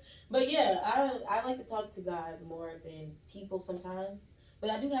different story. But yeah, I like to talk to God more than people sometimes. But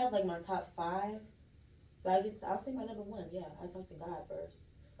I do have like my top 5. But I'll say my number 1. Yeah, I talk to God first.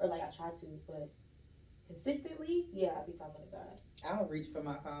 Or like I try to, but consistently, yeah, I be talking to God. I'll reach for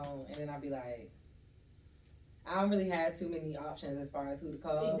my phone and then I'll be like, I don't really have too many options as far as who to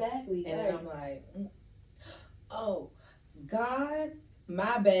call. Exactly. And then I'm like, oh, God,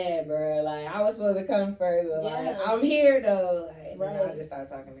 my bad, bro. Like, I was supposed to come first, but like, I'm here though. Like, right. And I just started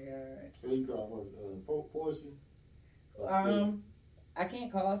talking to God. So you call what, portion? I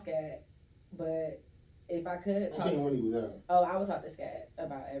can't call Scat, but if I could talk. When he was out. Oh, I would talk to Scat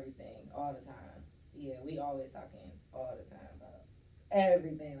about everything all the time. Yeah, we always talking all the time about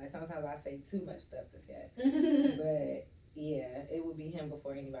everything. Like sometimes I say too much stuff to Scat. But yeah, it would be him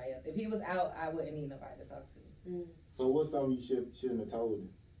before anybody else. If he was out, I wouldn't need nobody to talk to. So what's something you shouldn't have told him?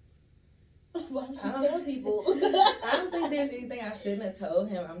 Why would you tell people? I don't think there's anything I shouldn't have told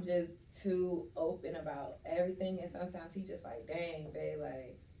him. I'm just too open about everything, and sometimes he just like, dang, babe,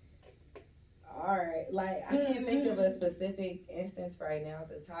 like, all right. Like, I can't think of a specific instance right now at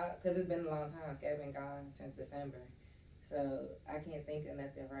the top, because it's been a long time. Scat been gone since December. So I can't think of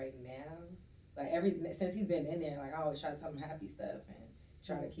nothing right now. Like, since he's been in there, like, I always try to tell him happy stuff and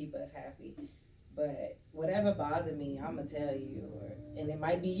try to keep us happy. But whatever bothered me, I'm going to tell you, and it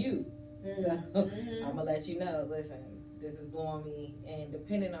might be you. So I'm gonna let you know, listen, this is blowing me, and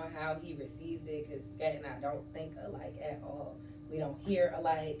depending on how he receives it, because Scat and I don't think alike at all. We don't hear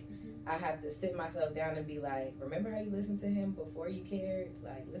alike. I have to sit myself down and be like, remember how you listened to him before you cared?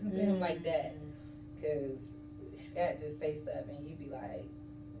 Like, listen to him like that. Because Scat just say stuff and you be like,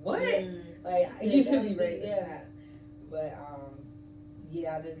 what? Like, you should be ready to snap. But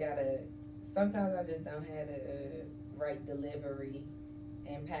yeah, I just gotta, sometimes I just don't have the right delivery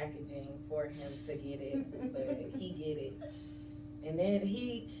and packaging for him to get it, but he get it. And then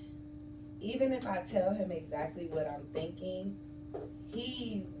even if I tell him exactly what I'm thinking,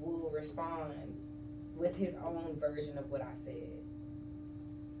 he will respond with his own version of what I said,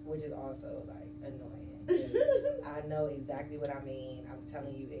 which is also like annoying. I know exactly what I mean. I'm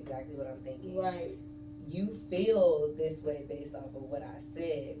telling you exactly what I'm thinking. Right. You feel this way based off of what I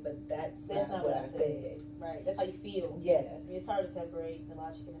said, but that's not what I said. Right. That's how you feel. Yes. It's hard to separate the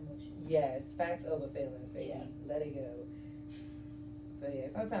logic and emotion. Yes. Facts over feelings, baby. Yeah. Let it go. So yeah,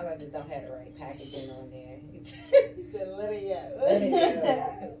 sometimes I just don't have the right packaging on there. You said let it go. Let it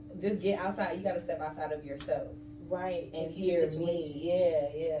go. Just get outside. You got to step outside of yourself. Right. And hear me.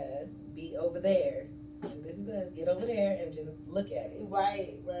 Yeah. Be over there. And this is us. Get over there and just look at it.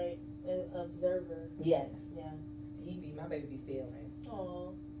 Right. An observer. Yes. Yeah. My baby be feeling.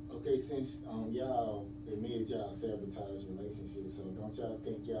 Aww. Okay, since y'all admitted y'all sabotage relationships, so don't y'all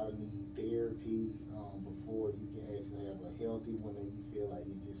think y'all need therapy before you can actually have a healthy one, or you feel like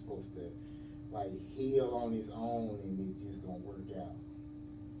it's just supposed to like heal on its own and it's just gonna work out?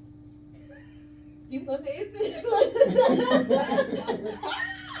 You want to answer this one?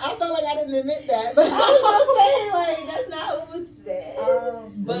 I felt like I didn't admit that, but I was gonna say, like, that's not what was said.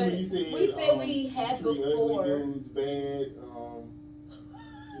 But we said we had treat before. ugly dudes bad.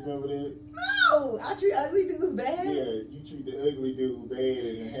 You remember that? No, I treat ugly dudes bad. Yeah, you treat the ugly dude bad and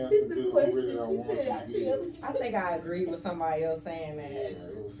the handsome It's dude the who question. really don't She want said, I treat you. ugly. I think I agreed with somebody else saying Yeah,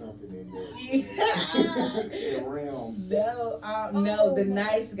 that. it was something in there. Yeah. The realm. No, the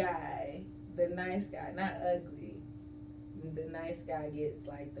nice guy, not ugly. The nice guy gets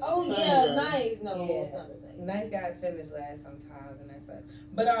like the. Oh Same yeah, guy. nice. No, Yeah. it's not the same. Nice guys finish last sometimes, and that sucks.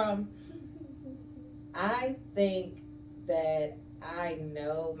 But I think that I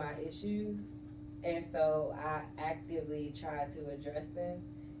know my issues, and so I actively try to address them,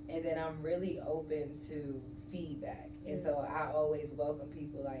 and then I'm really open to feedback, and so I always welcome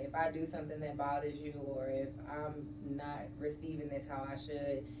people. Like if I do something that bothers you, or if I'm not receiving this how I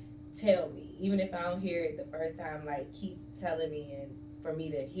should, tell me. Even if I don't hear it the first time, like keep telling me, and for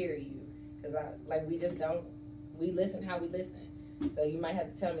me to hear you, because we listen how we listen. So you might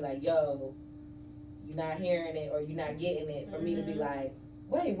have to tell me like, yo, you're not hearing it, or you're not getting it, for me to be like,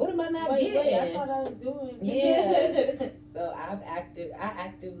 wait, what am I not getting? Wait, I thought I was doing. Yeah. So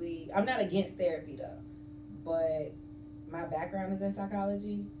I'm not against therapy though, but my background is in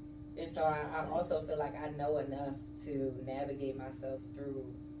psychology, and so I also feel like I know enough to navigate myself through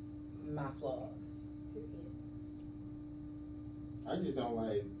my flaws. I just don't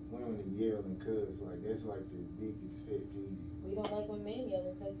like women to yell and cuss. Like that's like the biggest pet peeve. We don't like when men yell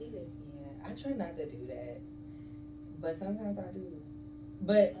and cuss either. Yeah, I try not to do that, but sometimes I do.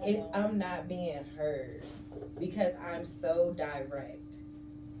 But if I'm not being heard, because I'm so direct,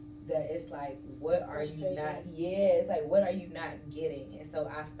 that it's like, what are you not? Yeah, it's like, what are you not getting? And so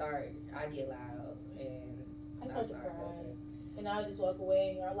I get loud, and I start to cry, and I'll just walk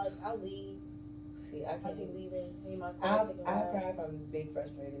away, or I'll leave. See, I I'll can't. be leaving in my car. I'll cry if I'm big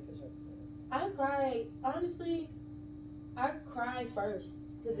frustrated for sure. I cry, honestly, I cry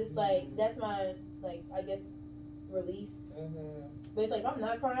first, because it's like, that's my, like, I guess, release. Mm-hmm. But it's like, if I'm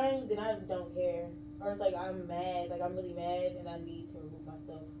not crying, then I don't care. Or it's like, I'm mad, like, I'm really mad, and I need to remove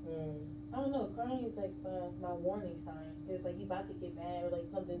myself. I don't know, crying is like my warning sign. It's like, you about to get mad, or like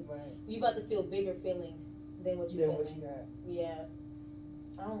something, Right. you about to feel bigger feelings than what you What feeling. you got? Yeah.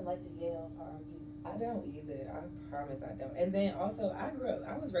 I don't like to yell or argue. I don't either. I promise I don't. And then also, I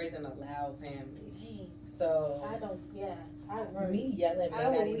was raised in a loud family. Same. So I don't, yeah. Me yelling may I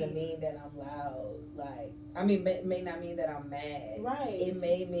not will even leave. mean that I'm loud. Like, I mean, may not mean that I'm mad. Right. It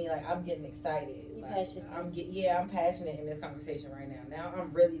may mean like I'm getting excited. You Like, passionate. I'm passionate in this conversation right now. Now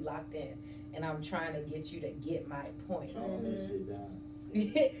I'm really locked in, and I'm trying to get you to get my point. Tone that shit down.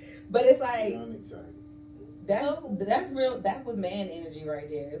 But it's like You're unexcited. that's real. That was man energy right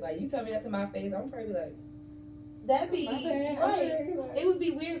there. It's like you tell me that to my face, I'm probably like, That'd be my bad, right. okay, like- It would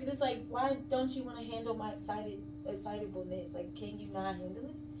be weird because it's like, why don't you want to handle my excitableness? Like, can you not handle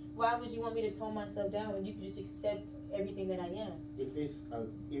it? Why would you want me to tone myself down when you can just accept everything that I am? If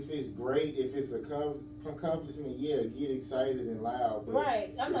it's great, if it's a accomplishment, yeah, get excited and loud. But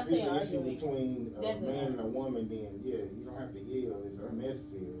Right. I'm not if it's saying an issue arguing. between a Definitely man not. and a woman, then yeah, you don't have to yell. It's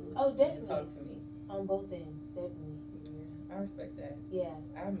unnecessary. Oh, talk definitely. to me. On both ends, definitely. Yeah, I respect that. Yeah.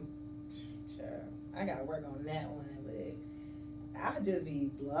 I'm sure I gotta work on that one, but I'll just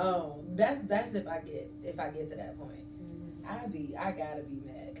be blown. That's if I get to that point. I gotta be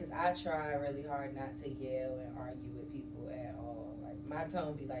mad because I try really hard not to yell and argue with people at all. Like my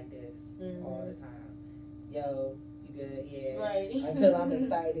tone be like this all the time. Yo, you good? Yeah. Right. Until I'm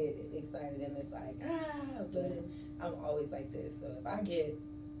excited, and it's like but I'm always like this. So if I get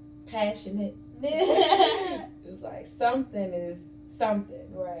passionate, it's like something is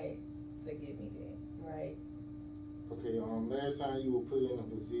something Right. to get me there. Right. Okay. Last time you were put in a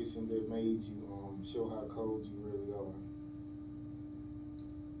position that made you show how cold you really are.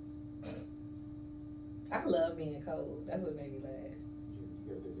 I love being cold. That's what made me laugh. Yeah,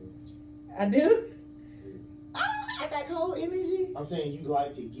 you got that energy. I do. Yeah. I got cold energy. I'm saying you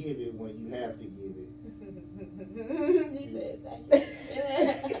like to give it when you have to give it. She said it's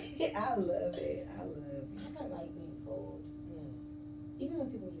accurate. I love it. I love it. I kind of like being cold. Even when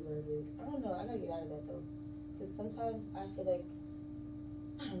people deserve it. I don't know. I gotta get out of that though. Because sometimes I feel like,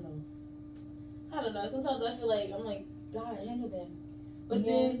 I don't know. Sometimes I feel like, I'm like, God, handle them. But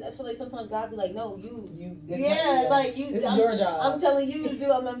then I feel like sometimes God be like, no, you. This This is your job. I'm telling you to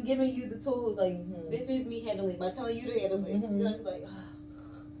do. I'm giving you the tools. Like this is me handling by telling you to handle it. And I be like,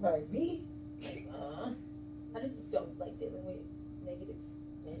 right, me. I just don't like dealing with negative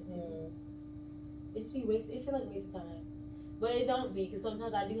mentals. It just be wasted. It feel like a waste of time, but it don't be because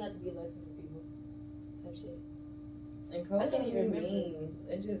sometimes I do have to be a lesson for people. Type shit. And cold I can't don't even even remember. mean.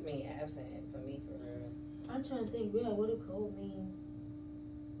 It just mean absent for me, for real. I'm trying to think. Yeah, what do cold mean?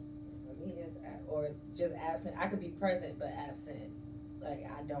 For me, it's or just absent. I could be present but absent. Like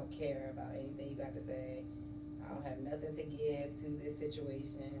I don't care about anything you got to say. I don't have nothing to give to this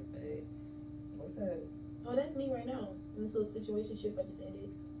situation. But what's up? Oh, that's me right now. In this little situationship I just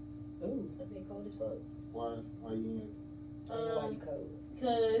ended. Ooh, I'm being cold as fuck. Why you in? I don't know why you cold.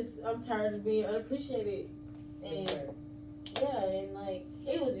 Cause I'm tired of being unappreciated, and Okay. yeah, and like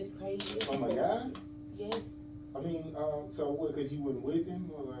it was just crazy. It was Oh my crazy. God. Yes. I mean, so what? Because you went with him,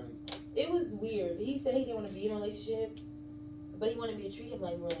 or like? It was weird. He said he didn't want to be in a relationship, but he wanted me to treat him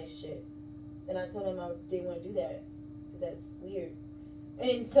like a relationship. And I told him I didn't want to do that because that's weird.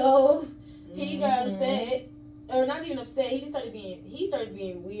 And so he got upset, or not even upset. He started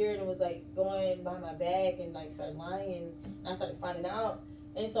being weird and was like going behind my back and like started lying. And I started finding out.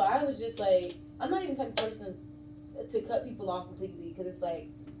 And so I was just like, I'm not even the type of person to cut people off completely because it's like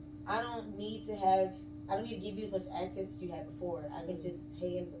I don't need to give you as much access as you had before. I can just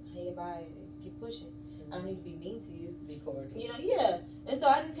hey and bye and keep pushing. I don't need to be mean to you. Be cordial. You know, yeah. And so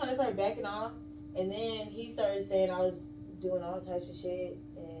I just kind of started backing off. And then he started saying I was doing all types of shit.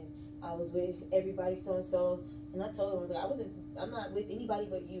 And I was with everybody so-and-so. And I told him, I was like, I'm not with anybody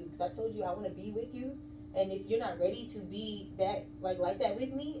but you. Because I told you I want to be with you. And if you're not ready to be that, like that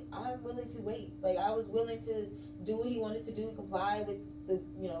with me, I'm willing to wait. Like, I was willing to do what he wanted to do, comply with the,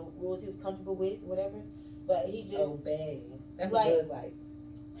 rules he was comfortable with, whatever. But he just... Obey. That's like, a good, like...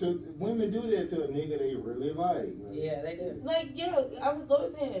 To women do that to a nigga they really like. Yeah, they do. Like, I was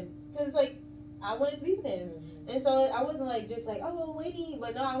loyal to him. Because, like, I wanted to be with him. And so I wasn't, like, just like, oh, waiting.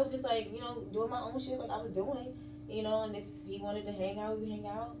 But no, I was just, like, doing my own shit like I was doing. And if he wanted to hang out, we would hang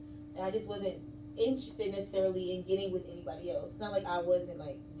out. And I just wasn't interested necessarily in getting with anybody else. It's not like I wasn't,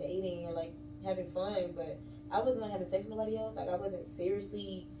 like, dating or, like, having fun. But I wasn't, like, having sex with nobody else. Like, I wasn't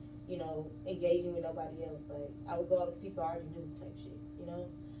seriously, engaging with nobody else. Like, I would go out with people I already knew type shit,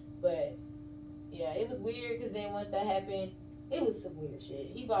 But, yeah, it was weird because then once that happened, it was some weird shit.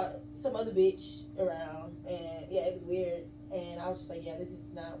 He brought some other bitch around, and, yeah, it was weird. And I was just like, yeah, this is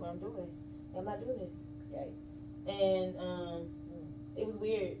not what I'm doing. I'm not doing this. Yikes. And it was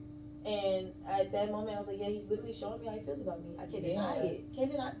weird. And at that moment, I was like, yeah, he's literally showing me how he feels about me. I can't deny it.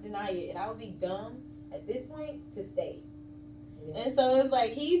 Can't deny it. And I would be dumb at this point to stay. Yeah. And so it's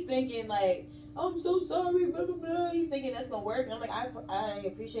like he's thinking, like, I'm so sorry, blah blah blah. He's thinking that's gonna work, and I'm like, I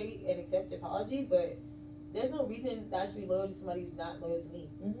appreciate and accept the apology, but there's no reason that I should be loyal to somebody who's not loyal to me.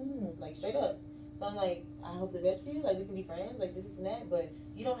 Like straight up. So I'm like, I hope the best for you. Like we can be friends, like this and that, but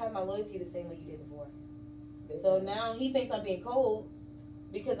you don't have my loyalty the same way you did before. So now he thinks I'm being cold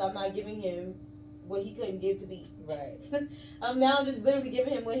because I'm not giving him what he couldn't give to me. Right. I'm just literally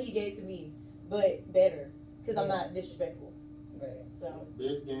giving him what he gave to me, but better because I'm not disrespectful. Right. So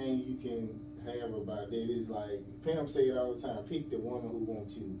Best game you can have about that is like Pam say it all the time. Pick the woman who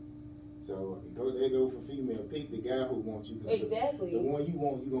wants you. So go for female. Pick the guy who wants you. exactly. The one you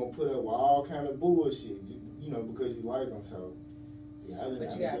want, you gonna put up with all kind of bullshit. You know, because you like them. So yeah, I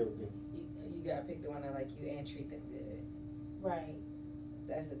didn't. You gotta pick the one that like you and treat them good. Right.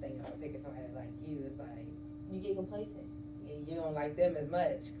 That's the thing about picking somebody that like you. It's like You get complacent. you don't like them as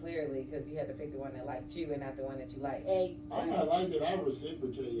much, clearly, because you had to pick the one that liked you and not the one that you like. Hey, I'm not like that. I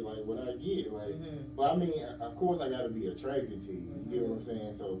reciprocate like what I get. Like, but I mean, of course, I gotta be attracted to you. You get what I'm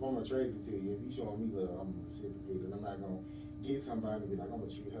saying? So if I'm attracted to you, if you showing me love, I'm gonna reciprocate it. I'm not gonna get somebody to be like, I'm gonna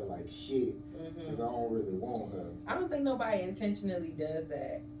treat her like shit because I don't really want her. I don't think nobody intentionally does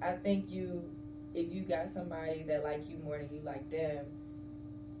that. I think if you got somebody that like you more than you like them,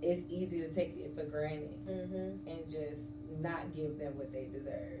 it's easy to take it for granted and just not give them what they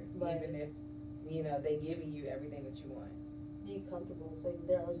deserve, even if they giving you everything that you want. You get comfortable, so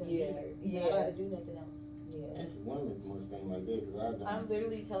they're always gonna be here. I don't have to do nothing else. Yeah, That's women must think like that because I don't. I'm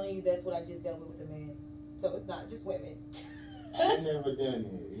literally telling you that's what I just dealt with a man, so it's not just women. I've never done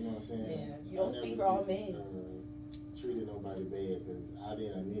that. You know what I'm saying? Yeah. You don't speak for all men. Treated nobody bad because I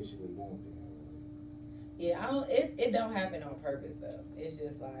didn't initially want them. Yeah, it don't happen on purpose though. It's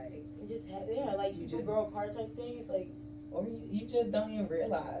just like It just like you just grow apart type thing. It's like, or you just don't even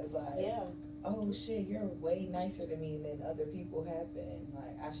realize like, yeah, oh shit, you're way nicer to me than other people have been.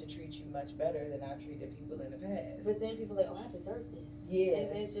 Like I should treat you much better than I've treated people in the past. but then people are like, oh, I deserve this. Yeah,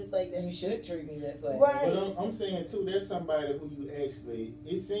 and it's just like you should treat me this way. Right. But I'm saying too, there's somebody who you actually.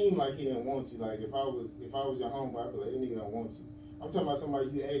 It seemed like he didn't want you. Like if I was your homeboy, I'd be like, that nigga don't want you. I'm talking about somebody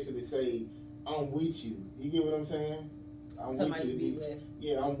you actually say, I'm with you. You get what I'm saying? I'm Somebody with you you. be with.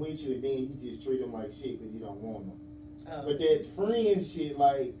 Yeah, I'm with you, and then you just treat them like shit because you don't want them. Oh. But that friend shit,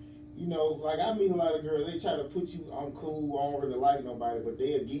 like, like I meet a lot of girls, they try to put you on cool, I don't really like nobody, but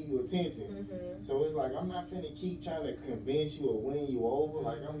they'll give you attention. So it's like, I'm not finna keep trying to convince you or win you over.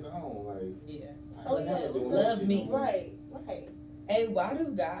 Like, I'm gone. Like, Yeah. Oh yeah, it was love me. Right. Hey, why do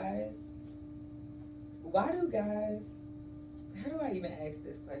guys? How do I even ask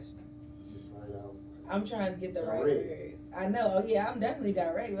this question? just right out. I'm trying to get the right Direct. words. I know. Oh yeah, I'm definitely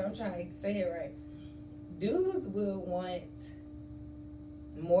direct, but I'm trying to say it right. Dudes will want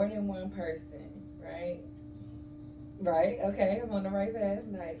more than one person, right? Right? Okay, I'm on the right path.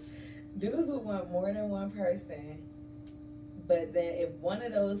 Nice. Dudes will want more than one person, but then if one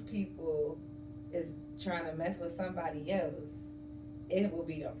of those people is trying to mess with somebody else, it will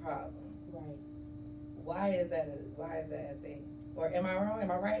be a problem. Right. Why is that a thing? Or am I wrong?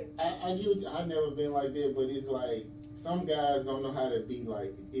 Am I right? I get what I've never been like that, but it's like, some guys don't know how to be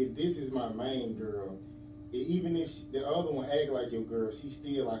like, if this is my main girl, even if the other one act like your girl, she's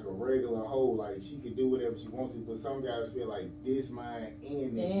still like a regular hoe. Like she could do whatever she wants to. But some guys feel like this mine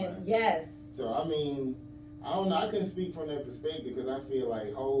and this mine. Yes. So I mean, I don't know. I couldn't speak from that perspective because I feel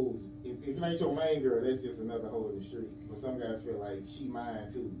like hoes. If it ain't your main girl, that's just another hoe in the street. But some guys feel like she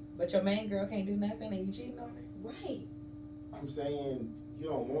mine too. But your main girl can't do nothing and you cheating on her? Right. I'm saying you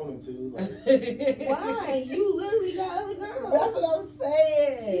don't want them to. Like, Why? You literally got other girls. That's what I'm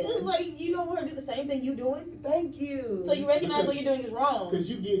saying. You look like you don't want her to do the same thing you doing. Thank you. So you recognize what you're doing is wrong. Because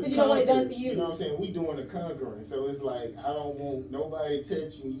you don't want it done to you. You know what I'm saying? We doing the conquering. So it's like, I don't want nobody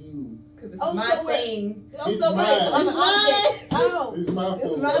touching you. Because it's my thing. Oh, so wait. So I'm an object. Oh. It's my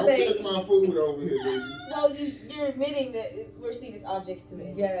food. my Don't thing. touch my food over here, baby. No, you're admitting that we're seen as objects to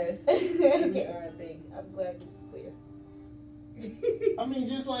men. Yes. Okay. I think. I'm glad this is clear. I mean,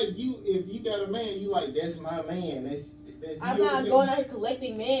 just like you, if you got a man, you like, that's my man. That's I'm you know not going out here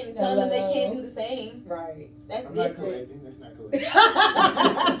collecting men and telling them they can't do the same. Right. That's I'm different. not collecting. That's not collecting.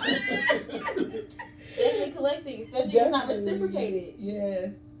 Definitely collecting, especially if it's not reciprocated. Yeah.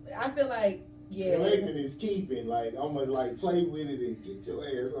 I feel like, yeah. Collecting is keeping. Like, I'm gonna like play with it and get your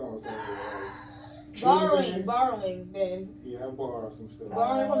ass on something. Borrowing, then. Yeah, I borrow some stuff.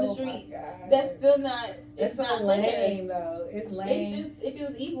 Borrowing from the Oh, streets. my God. That's still not. It's It's not not lame though. It's lame. It's just if it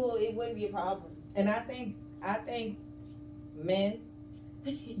was equal, it wouldn't be a problem. And I think men,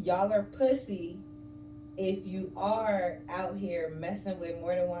 y'all are pussy if you are out here messing with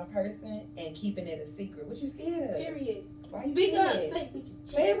more than one person and keeping it a secret. What you scared of? Period. Why you Speak up. scared? Say it with your chest.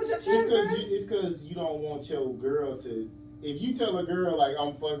 Say it with your chest, It's cause you don't want your girl to. If you tell a girl like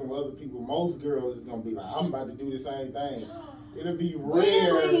I'm fucking with other people, most girls is gonna be like, I'm about to do the same thing. It'll be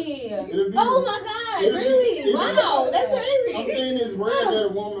rare. Really? It'll be, Oh my God! it'll be- Really? it's- Wow, that's I'm crazy. saying it's rare that a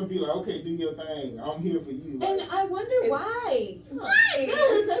woman be like, okay, do your thing. I'm here for you. And Like, I wonder why. Right.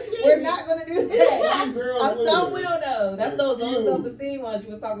 That's crazy. We're not gonna do that. some girls Some will. will though. That's those low Few. self-esteem ones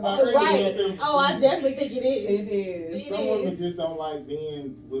you was talking about. Already Right. them- Oh, I definitely think it is. It is. Some women just don't like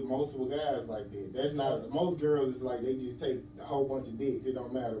being with multiple guys like that. That's not most girls. It's like they just take a whole bunch of dicks. It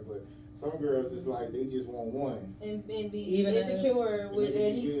don't matter. But some girls is like they just want one. And be Even insecure with and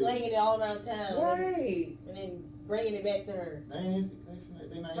it. He's good. slanging it all around town. Right. And then bringing it back to her. They ain't.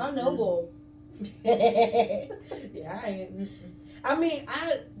 They not How insecure. noble. Yeah, I ain't. I mean,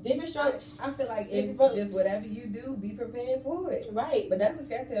 Different strokes. I feel like different if folks. just whatever you do, be prepared for it. Right. But that's what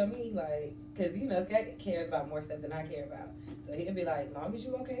Scott tell me, like, cause you know Scott cares about more stuff than I care about. So he'll be like, long as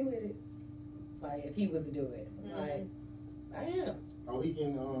you okay with it, like if he was to do it, like I am. Oh, he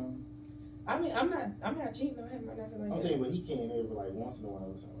can. I mean, I'm not cheating on him or nothing like I'm that. saying, but he can ever like once in a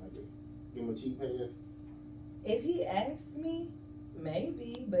while or something like that. Give him a cheap pass. If he asked me,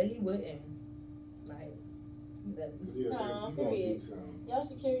 maybe, but he wouldn't. Like, that, Cause he'll think Aw, you gonna do period. something. Y'all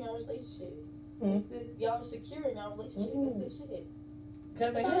secure your relationship. Hmm. That's good. Y'all secure in your relationship. That's good shit.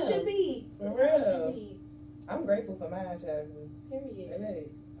 cause That's how it of should him. be. For That's how it real. should be. I'm grateful for my child. Period. Baby,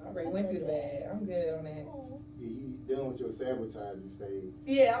 I already went through the bad. I'm good on that. Aw. Yeah, you done with your sabotaging stage.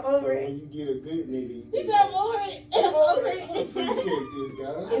 Yeah, I'm So over it. when you get a good nigga, you He be said, I'm like, over it. I'm over I it. appreciate this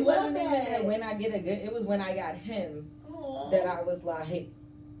guy. It wasn't love even that. that when I get a good. It was when I got him Aw. that I was like,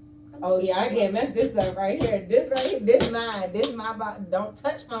 oh yeah, I can't mess this up right here. This right here, this mine. This my body. Don't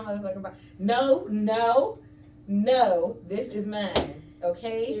touch my motherfucking body. No, no, no. This is mine.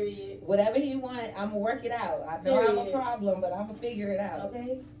 Okay. Period. Whatever he want, I'm gonna work it out. I know I'm a Period. problem, but I'm gonna figure it out.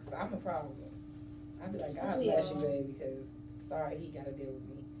 Okay. 'Cause I'm a problem. I'd be like, God Yeah. bless you, baby, because sorry he gotta deal with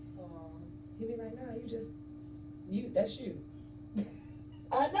me. Aw. He'd be like, no, that's you.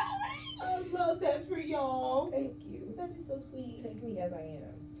 I know, right? I love that for y'all. Thank you. That is so sweet. Take me as I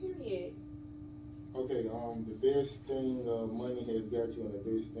am. Period. Okay, the best thing money has got you, and the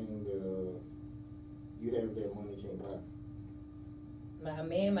best thing that you have that money can't buy. My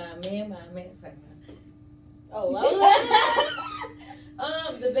man. It's like, Oh,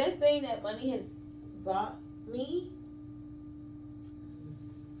 I the best thing that money has brought me.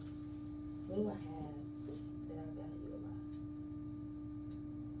 What do I have that I value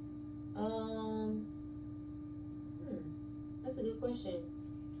a lot? That's a good question.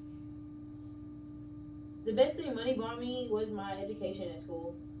 The best thing money brought me was my education at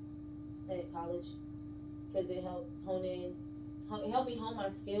school, at college, because it helped it helped me hone my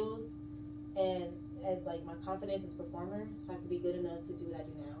skills and like my confidence as a performer, so I could be good enough to do what I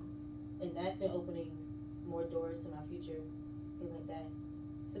do now, and that's been opening more doors to my future, things like that.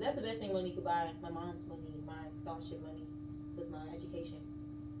 So that's the best thing money could buy. My mom's money, my scholarship money, was my education.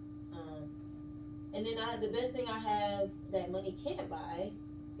 And then the best thing I have that money can't buy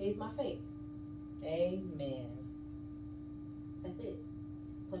is my faith. amen. That's it.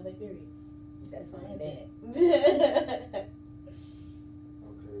 Point blank period. That's my That's dad. it.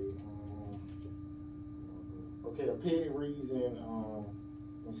 Okay, a petty reason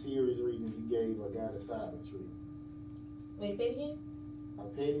and serious reason you gave a guy the silent treatment. Wait, say it again. A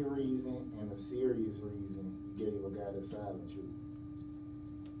petty reason and a serious reason you gave a guy the silent treatment.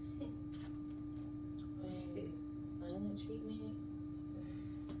 Silent treatment.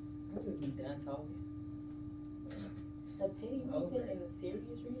 I'll just be done talking. A petty Over reason it. and a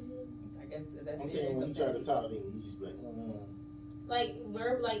serious reason. I guess that's I'm saying when you try to talk, then you just be like, Like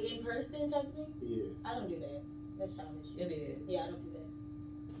like in person type of thing. yeah, I don't do that. That's childish. It is, Yeah, I don't do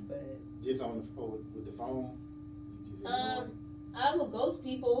that. but just on with the phone. You just ignore it. I will ghost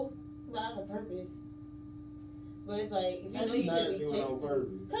people, not on purpose. But it's like if you know you Not should be doing it on texting.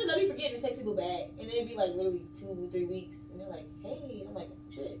 purpose. Cause I be forgetting to text people back, and then it'd be like literally 2 or 3 weeks, and they're like, "Hey," and I'm like,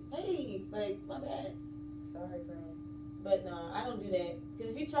 "Shit, hey, like my bad." sorry, friend. But no, I don't do that. Cause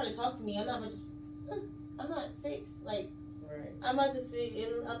if you try to talk to me, I'm not just, I'm not 6. Like Right. I'm about to sit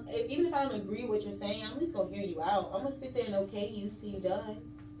and even if I don't agree with what you're saying, I'm at least gonna hear you out. I'm gonna sit there and okay you till you're done,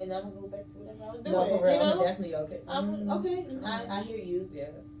 and I'm gonna go back to whatever I was doing. No, for real, you know? I'm definitely okay. I'm okay. Mhm. I hear you. Yeah.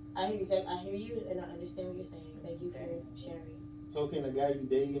 I hear you. I hear you, and I understand what you're saying. Thank you for sharing. So can a guy you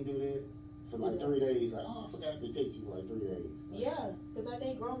dating do that for like 3 days? Like, oh, I forgot to text you for like 3 days. Yeah, because I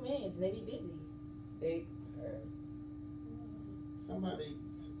date grown men. And they be busy. Big.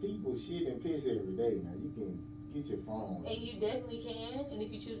 People shit and piss every day. Now you can get your phone. And you definitely can. And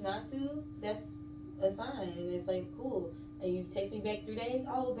if you choose not to, that's a sign, and it's like cool. And you text me back 3 days.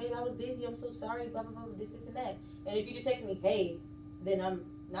 Oh, babe, I was busy. I'm so sorry. Blah blah blah. This and that. And if you just text me, hey, then I'm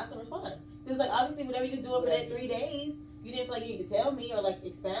not gonna respond. Because like obviously whatever you're doing for that 3 days, you didn't feel like you need to tell me or like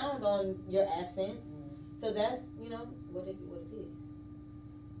expound on your absence. So that's what it is.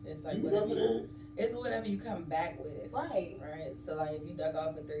 It's like You go for that. it's whatever you come back with. Right. Right. So like if you dug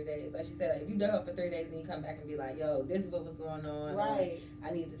off for 3 days, like she said, like, if you dug off for 3 days and you come back and be like, yo, this is what was going on. Right. Or,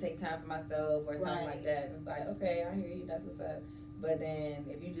 I needed to take time for myself or something like that. And it's like, okay, I hear you. That's what's up. But then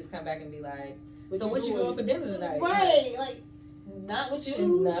if you just come back and be like, so what you doing for dinner tonight? Right. Like, not with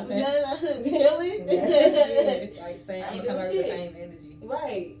you. Nothing. Chilling. Like saying I'm ain't gonna come doing out with the shit. same energy.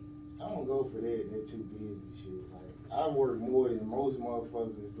 Right. I don't go for that. They're too busy shit. Like I work more than most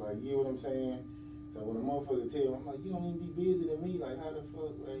motherfuckers. Like you know what I'm saying? So when a motherfucker tell me, I'm like, you don't even be busy than me. Like how the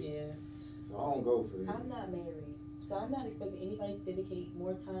fuck? Like Yeah. So I don't go for that. I'm not married, so I'm not expecting anybody to dedicate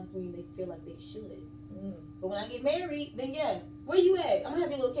more time to me than they feel like they should. But when I get married, then yeah, where you at? I'm gonna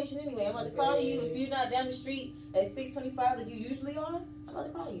have your location anyway. I'm about to call you if you're not down the street at 6:25 like you usually are. I'm about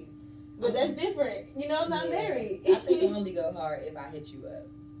to call you. But that's different. I'm not married. I think it only go hard if I hit you up.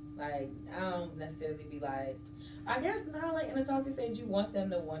 Like I don't necessarily be like. I guess now, like in the talking stage, you want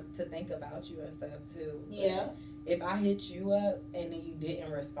them to think about you and stuff too. Yeah. But if I hit you up and then you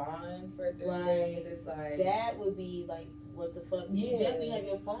didn't respond for 3 days, it's like that would be like, what the fuck? You definitely have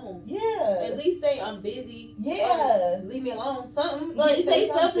your phone. Yeah. At least say I'm busy. Yeah. Leave me alone. Something. Like say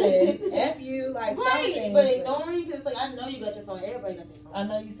something. F you, like right. something. But ignoring, because like I know you got your phone. Everybody got their phone. I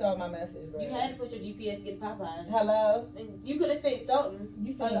know you saw my message, bro. You had to put your GPS to get Popeye. Hello. And you could have said something.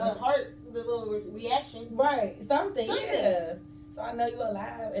 You a heart, the little reaction. Right. Something. Yeah. So I know you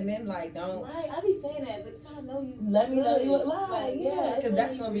alive, and then like don't. Right, I be saying that. Like, so I know you. Let me know you alive. Like, yeah, because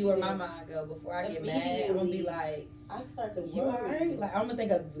that's gonna be where my mind. mind go before I get mad. I'm gonna be like, I start to worry. You alright? Like I'm gonna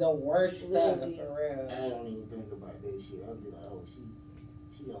think of the worst stuff for real. I don't even think about that shit. I'll be like, oh,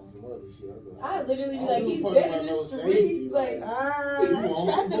 she on some other shit. I'll be like, I literally be I like, don't he's fuck dead about in the no street. safety, Like, he's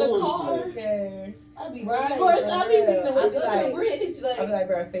trapped in a car. Okay. I be right. of course, I be thinking of I'd be the like, bridge. Like, I'd be like,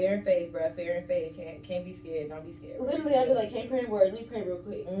 bro, fair and faith, bro, fair and faith. Can't be scared. Don't be scared. Literally, I'd be like, can't pray in word. Let me pray real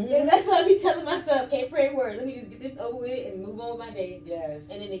quick. Mm-hmm. And that's what I be telling myself. Can't pray in word. Let me just get this over with and move on with my day. Yes.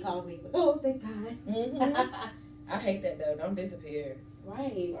 And then they call me. Oh, thank God. Mm-hmm. I hate that though. Don't disappear.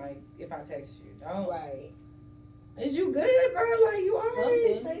 Right. Like if I text you, don't. Right. Is you good, bro? Like you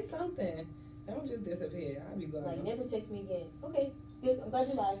alright? Something. Say something. Don't just disappear. I'll be going. Like, never text me again. Okay, it's good. I'm glad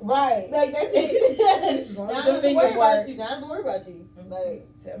you're alive. Right. Like, that's it. As long Now I as don't your have to worry fingers about work. you. Now I don't have to worry about you. Like,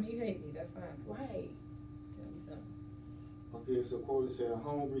 Tell me you hate me. That's fine. right. Tell me something. Okay, so quote said, a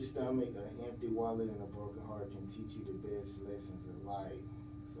hungry stomach, an empty wallet, and a broken heart can teach you the best lessons of life.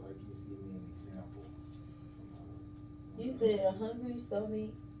 So I guess give me an example. You said a hungry stomach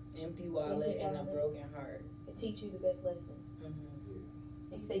Empty wallet and a broken heart. can teach you the best lessons.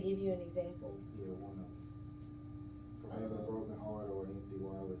 Mm-hmm. And you say give you an example. Yeah, one of them. From having a broken heart or an empty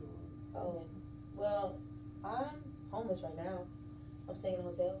wallet or. Oh. Well, I'm homeless right now. I'm staying in a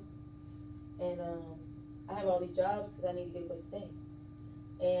hotel. And I have all these jobs because I need to get a place to stay.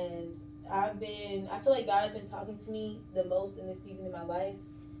 And I feel like God has been talking to me the most in this season in my life.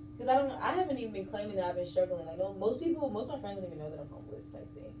 Because I haven't even been claiming that I've been struggling. Like, no, most of my friends don't even know that I'm homeless type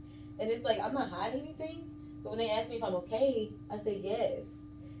thing. And it's like, I'm not hiding anything. But when they ask me if I'm okay, I say yes.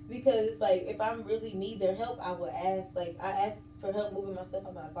 Because it's like, if I really need their help, I will ask. Like, I asked for help moving my stuff out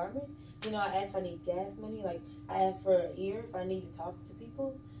of my apartment. I asked if I need gas money. Like, I asked for an ear if I need to talk to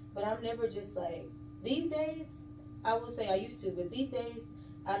people. But I'm never just like, these days, I will say I used to, but these days,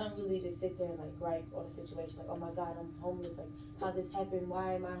 I don't really just sit there and like gripe on a situation. Like, oh my God, I'm homeless. Like, how this happened?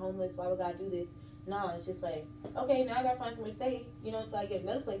 Why am I homeless? Why would God do this? No, it's just like, okay, now I gotta find somewhere to stay. So I get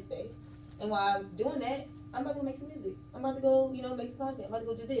another place to stay. And while I'm doing that, I'm about to go make some music. I'm about to go, make some content. I'm about to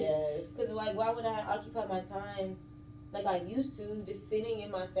go do this. Yes. Because, like, why would I occupy my time like I used to, just sitting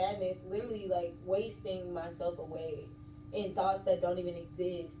in my sadness, literally, like, wasting myself away in thoughts that don't even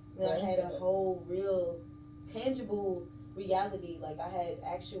exist. And I had a whole real, tangible reality. Like, I had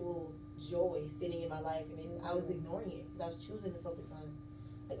actual joy sitting in my life, and then I was ignoring it because I was choosing to focus on,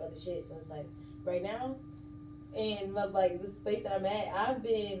 like, other shit. So it's like, right now, and like the space that I'm at, I've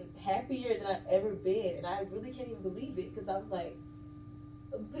been happier than I've ever been, and I really can't even believe it because I'm like,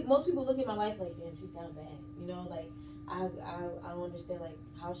 most people look at my life like, damn, she's down bad, like I don't understand like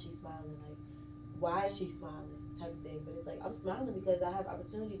how she's smiling, like why is she smiling, type of thing. But it's like I'm smiling because I have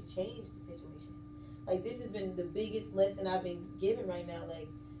opportunity to change the situation. Like this has been the biggest lesson I've been given right now. Like,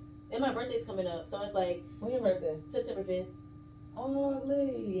 and my birthday's coming up, so it's like, when your birthday? September 5th. Oh,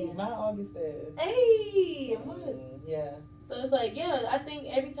 lady. Yeah. My August 5th. Hey, Yeah. So it's like, yeah, I think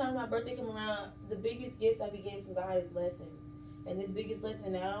every time my birthday come around, the biggest gifts I be getting from God is lessons. And this biggest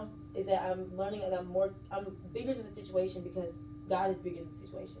lesson now is that I'm learning and I'm bigger than the situation because God is bigger than the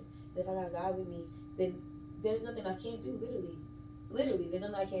situation. And if I got God with me, then there's nothing I can't do, literally, there's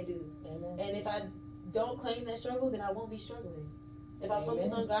nothing I can't do. Amen. And if I don't claim that struggle, then I won't be struggling. If I Amen.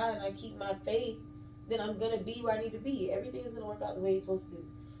 focus on God and I keep my faith, then I'm going to be where I need to be. Everything is going to work out the way it's supposed to.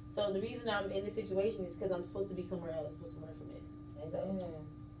 So the reason I'm in this situation is because I'm supposed to be somewhere else, supposed to learn from this. Amen. So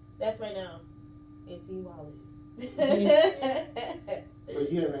that's right now. Empty wallet. So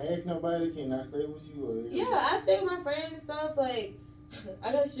you haven't asked nobody, can I stay with you? Or Yeah, I stay with my friends and stuff. Like,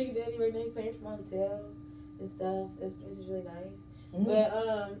 I got a sugar daddy right now. He's paying for my hotel and stuff. This is really nice. Mhm.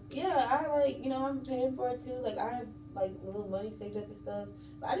 But yeah, I like, I'm paying for it too. Like, I have like a little money saved up and stuff.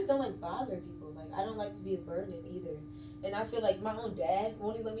 But I just don't like bother people. Like, I don't like to be a burden either. And I feel like my own dad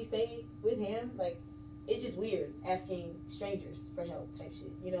won't even let me stay with him. Like, it's just weird asking strangers for help type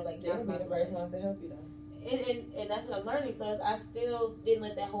shit. Like They'll not be my the first ones to help you though. And that's what I'm learning. So I still didn't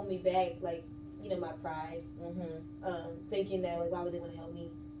let that hold me back. Like, my pride. Thinking that like, why would they want to help me?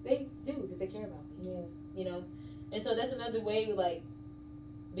 They do because they care about me. Yeah. And so that's another way of like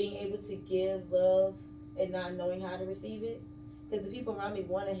being able to give love and not knowing how to receive it. Because the people around me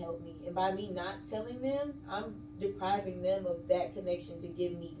want to help me, and by me not telling them, I'm depriving them of that connection to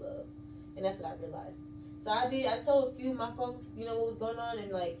give me love, and that's what I realized. So I told a few of my folks, what was going on,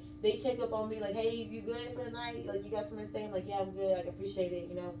 and like they check up on me, like, hey, you good for the night? Like, you got somewhere to stay? I'm like, yeah, I'm good. Like, I appreciate it,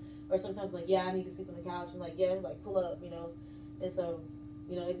 Or sometimes I'm like, yeah, I need to sleep on the couch. I'm like, yeah, like pull up, And so,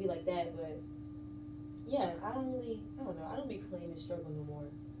 it'd be like that, but yeah, I don't know. I don't be claiming struggle no more.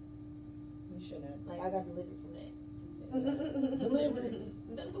 You shouldn't. Like, I got delivered from that. Delivered.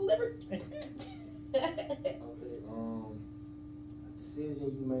 Delivered. Okay, a decision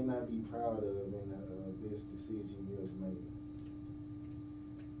you may not be proud of and the best decision you ever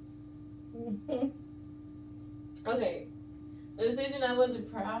made. Okay. A decision I wasn't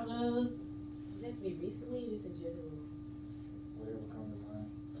proud of. Does that have to be recently or just in general? Whatever comes to mind.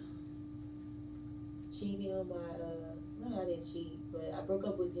 Cheating on my, no, I didn't cheat, but I broke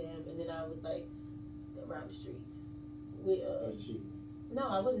up with him and then I was like around the streets. That's cheating. No,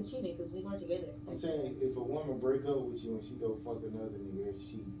 I wasn't cheating because we weren't together. I'm saying if a woman break up with you and she go fuck another nigga, that's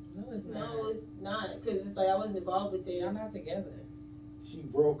cheating. No, it's not. No, it's not because it's like I wasn't involved with Y'all them. not together. She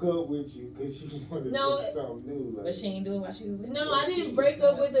broke up with you because she wanted something new. Like, But she ain't do it while she was with you. No, I didn't break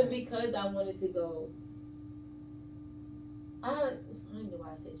up with him because I wanted to go. I don't know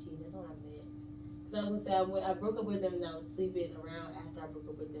why I said cheating. That's not what I meant. Because I was gonna say I broke up with them and I was sleeping around after I broke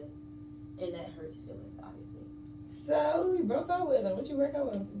up with them, and that hurt his feelings, obviously. So you broke up with him. What you break up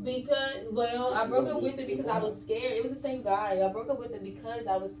with him? Because I broke up with him because I was scared. It was the same guy. I broke up with him because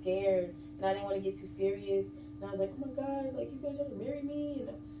I was scared and I didn't want to get too serious. And I was like, oh my god, like he's gonna try to marry me, and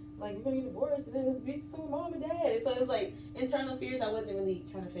like we're gonna get divorced, and then it'll be so mom and dad. And so it was like internal fears I wasn't really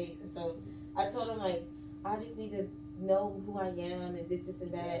trying to face. And so I told him like I just need to know who I am and this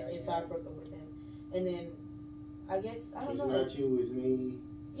and that. And so I broke up with him. And then I guess I don't know. It's not you, it's me.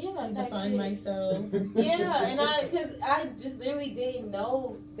 Yeah, I type define shit. myself. Yeah, and because I just literally didn't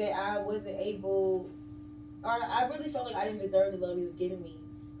know that I wasn't able, or I really felt like I didn't deserve the love he was giving me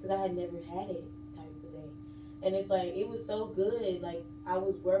because I had never had it type of thing. And it's like, it was so good, like, I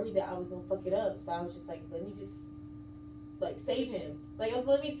was worried that I was going to fuck it up, so I was just like, let me just, like, save him. Like,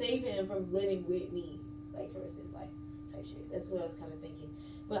 let me save him from living with me, like, for instance, like, type shit. That's what I was kind of thinking.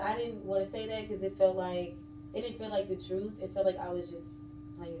 But I didn't want to say that because it didn't feel like the truth. It felt like I was just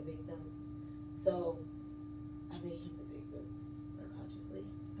playing a victim. So I made him the victim unconsciously.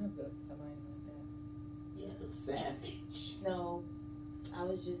 I feel somebody like that. Just a savage. No, I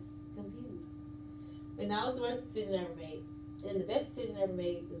was just confused. And that was the worst decision I ever made. And the best decision I ever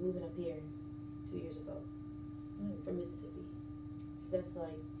made was moving up here 2 years ago from Mississippi. Because that's like,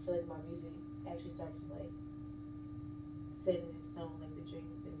 I feel like my music actually started to like set in stone, like the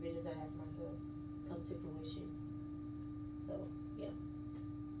dreams and visions I have for myself come to fruition. So yeah.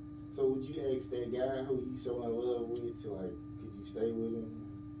 So would you ask that guy who you so in love with to like, could you stay with him?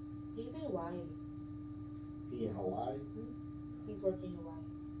 He's in Hawaii. He in Hawaii? He's working in Hawaii.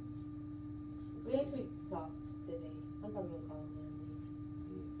 We actually talked today. I'm probably gonna call him when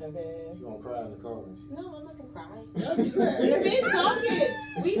I leave. Okay. She gonna cry in the car and shit. No, I'm not gonna cry. No, you cry. We've been talking.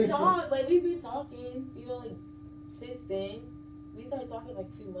 We've been talking, like, since then. We started talking like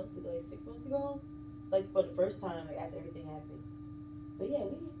a few months ago, like 6 months ago. Like, for the first time, like, after everything happened. But yeah,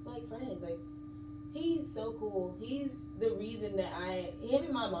 we, like, friends. Like, he's so cool. He's the reason that him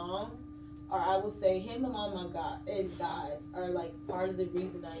and my mom, or I will say him, my mom, my God, and God are, like, part of the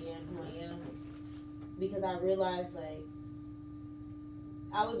reason I am who I am. Because I realized, like,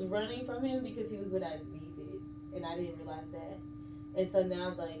 I was running from him because he was what I needed, and I didn't realize that. And so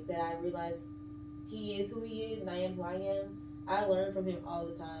now, like that, I realize he is who he is, and I am who I am. I learn from him all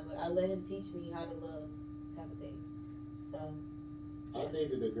the time. Like I let him teach me how to love, type of thing. So I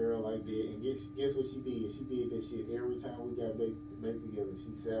dated a girl like that, and guess what she did? She did that shit every time we got back together.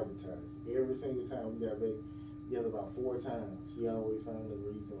 She sabotaged every single time we got back together about 4 times. She always found a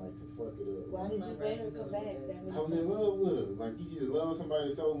reason like to fuck it up. why did you let her come back that many I was in times? love with her. Like you just love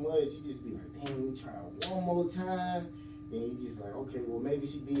somebody so much, you just be like, damn, let me try one more time. And you just like, okay, well maybe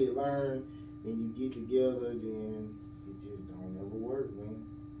she did learn. And you get together, then it just don't ever work, man.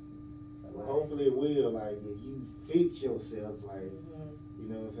 So, Well, hopefully it will. Like if you fix yourself, like you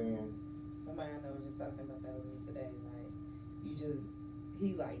know what I'm saying. somebody I know was just talking about that with me today. Like, you just,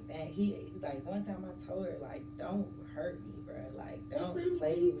 he like that. He like one time I told her like, don't hurt me, bro. Like, That's don't literally play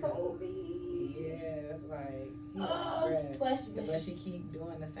what he with told me. me. Yeah, like, he Oh, like, bruh. flashback. But she keep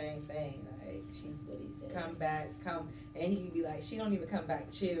doing the same thing. Like, she's That's what he said. come back, and he'd be like, she don't even come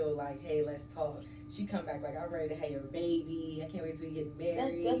back chill. Like, hey, let's talk. She come back like, I'm ready to have your baby. I can't wait till we get married.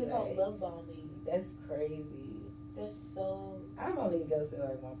 That's definitely called like, love bombing. that's crazy. That's so. I've only ghosted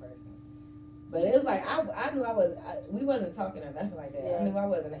like one person, but it was like I knew we wasn't talking or nothing like that. Yeah. I knew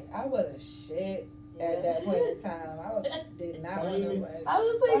I wasn't shit at that point in time. Did not want to. I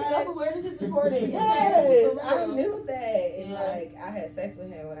was like, What? self-awareness is important. Yes, For I real. knew that. And Yeah. like I had sex with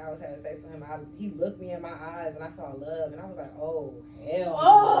him when I was having sex with him. He looked me in my eyes and I saw love and I was like, oh hell.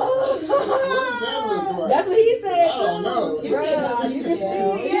 Oh. What does that look like? That's what he said I don't too. know. You can- You can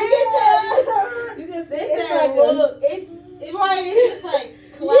yeah. see. You can tell. You can see. It's It's like like a look, it's right. It's just like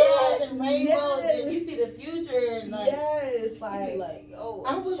clouds and rainbows, Yes. and you see the future, and like, yes, you like be like, oh,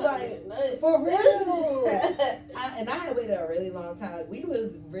 I was trying to like, get nut. for real. I had waited a really long time. We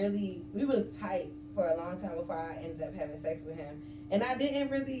was tight for a long time before I ended up having sex with him. And I didn't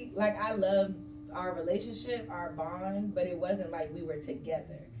really, like, I loved our relationship, our bond, but it wasn't like we were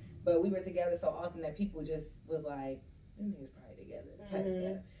together. But we were together so often that people just was like, them niggas probably together, type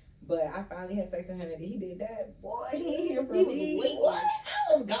stuff. But I finally had sex with him and he did that. Boy, he ain't here for He was me. waiting. What?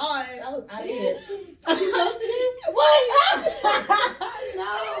 I was gone. I was out of here. You ghosted him? What?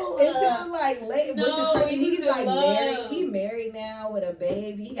 No. Until like late, which is No, crazy. he was He's in like love. married. He married now with a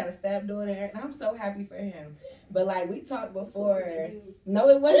baby. He got a stepdaughter, and I'm so happy for him. But like we talked before. No,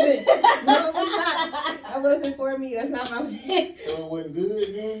 it wasn't. No, it was not. That wasn't for me. That's not my man. So it wasn't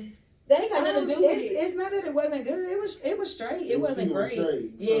good then? That ain't got nothing to do with it. It's not that it wasn't good. It was straight. It wasn't He was great.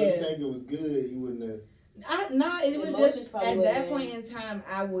 straight. Yeah. So you think it was good? You wouldn't have. It was Emotions just probably at that wasn't point in time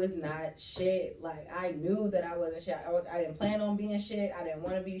I was not shit. Like I knew that I wasn't shit. I didn't plan on being shit. I didn't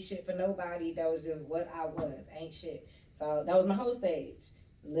want to be shit for nobody. That was just what I was. Ain't shit. So that was my whole stage.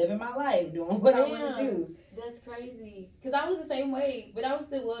 Living my life, doing what I want to do. That's crazy. Cause I was the same way, but I was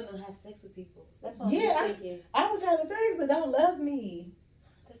still willing to have sex with people. That's what Yeah, I'm thinking. I was having sex, but don't love me.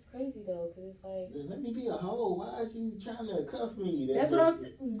 That's crazy though, cause it's like Let me be a hoe. Why is you trying to cuff me? That's what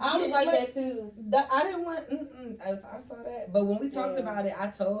I'm. I was like that too. I didn't want. I saw that, but when we talked about it, I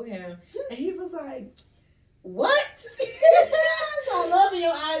told him, and he was like, "What?" So love in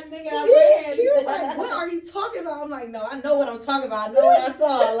your eyes, nigga. I read. He was like, "What are you talking about?" I'm like, "No, I know what I'm talking about. I know what I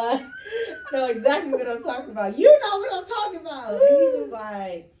saw. Like, I know exactly what I'm talking about. You know what I'm talking about." And he was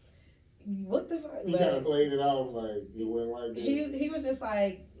like, "What the fuck?" He kind of played it off like it wasn't like that. He was just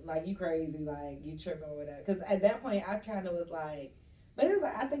like you crazy, like you tripping or whatever. Because at that point, I kind of was like, but it was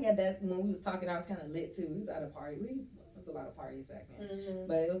like I think at that when we was talking, I was kind of lit too. We was at a party. There was a lot of parties back then. Mm-hmm.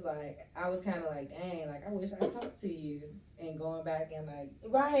 But it was like I was kind of like, dang, like I wish I talked to you and going back and like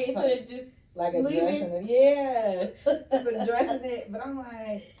Right, instead of just like leaving. addressing it. Yeah, just addressing it. But I'm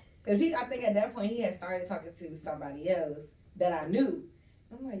like, because I think at that point he had started talking to somebody else that I knew.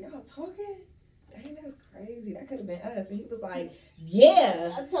 I'm like, y'all talking? Dang, that's crazy. That could have been us. And he was like, yeah,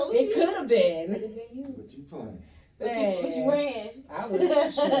 I told it you. could have been. Could have been you. But you playing. But you ran. I was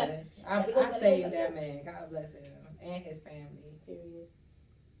sure. I saved Gotta that go. man. God bless him and his family. Period.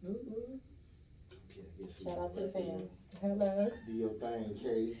 Ooh. Okay, I guess Shout out to the fam. Hello. Do your thing,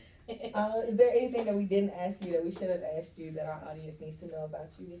 Katie. Is there anything that we didn't ask you that we should have asked you that our audience needs to know about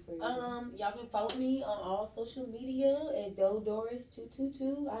you before you? Y'all can follow me on all social media at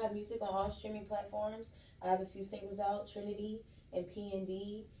Doris222. I have music on all streaming platforms. I have a few singles out, Trinity and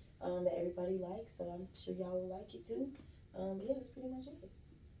P&D, that everybody likes. So I'm sure y'all will like it too. Yeah, that's pretty much it.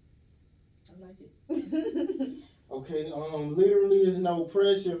 I like it. Okay, literally is no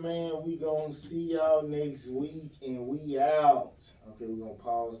pressure, man. We gonna see y'all next week and we out. Okay, we gonna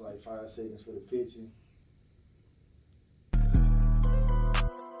pause like 5 seconds for the picture.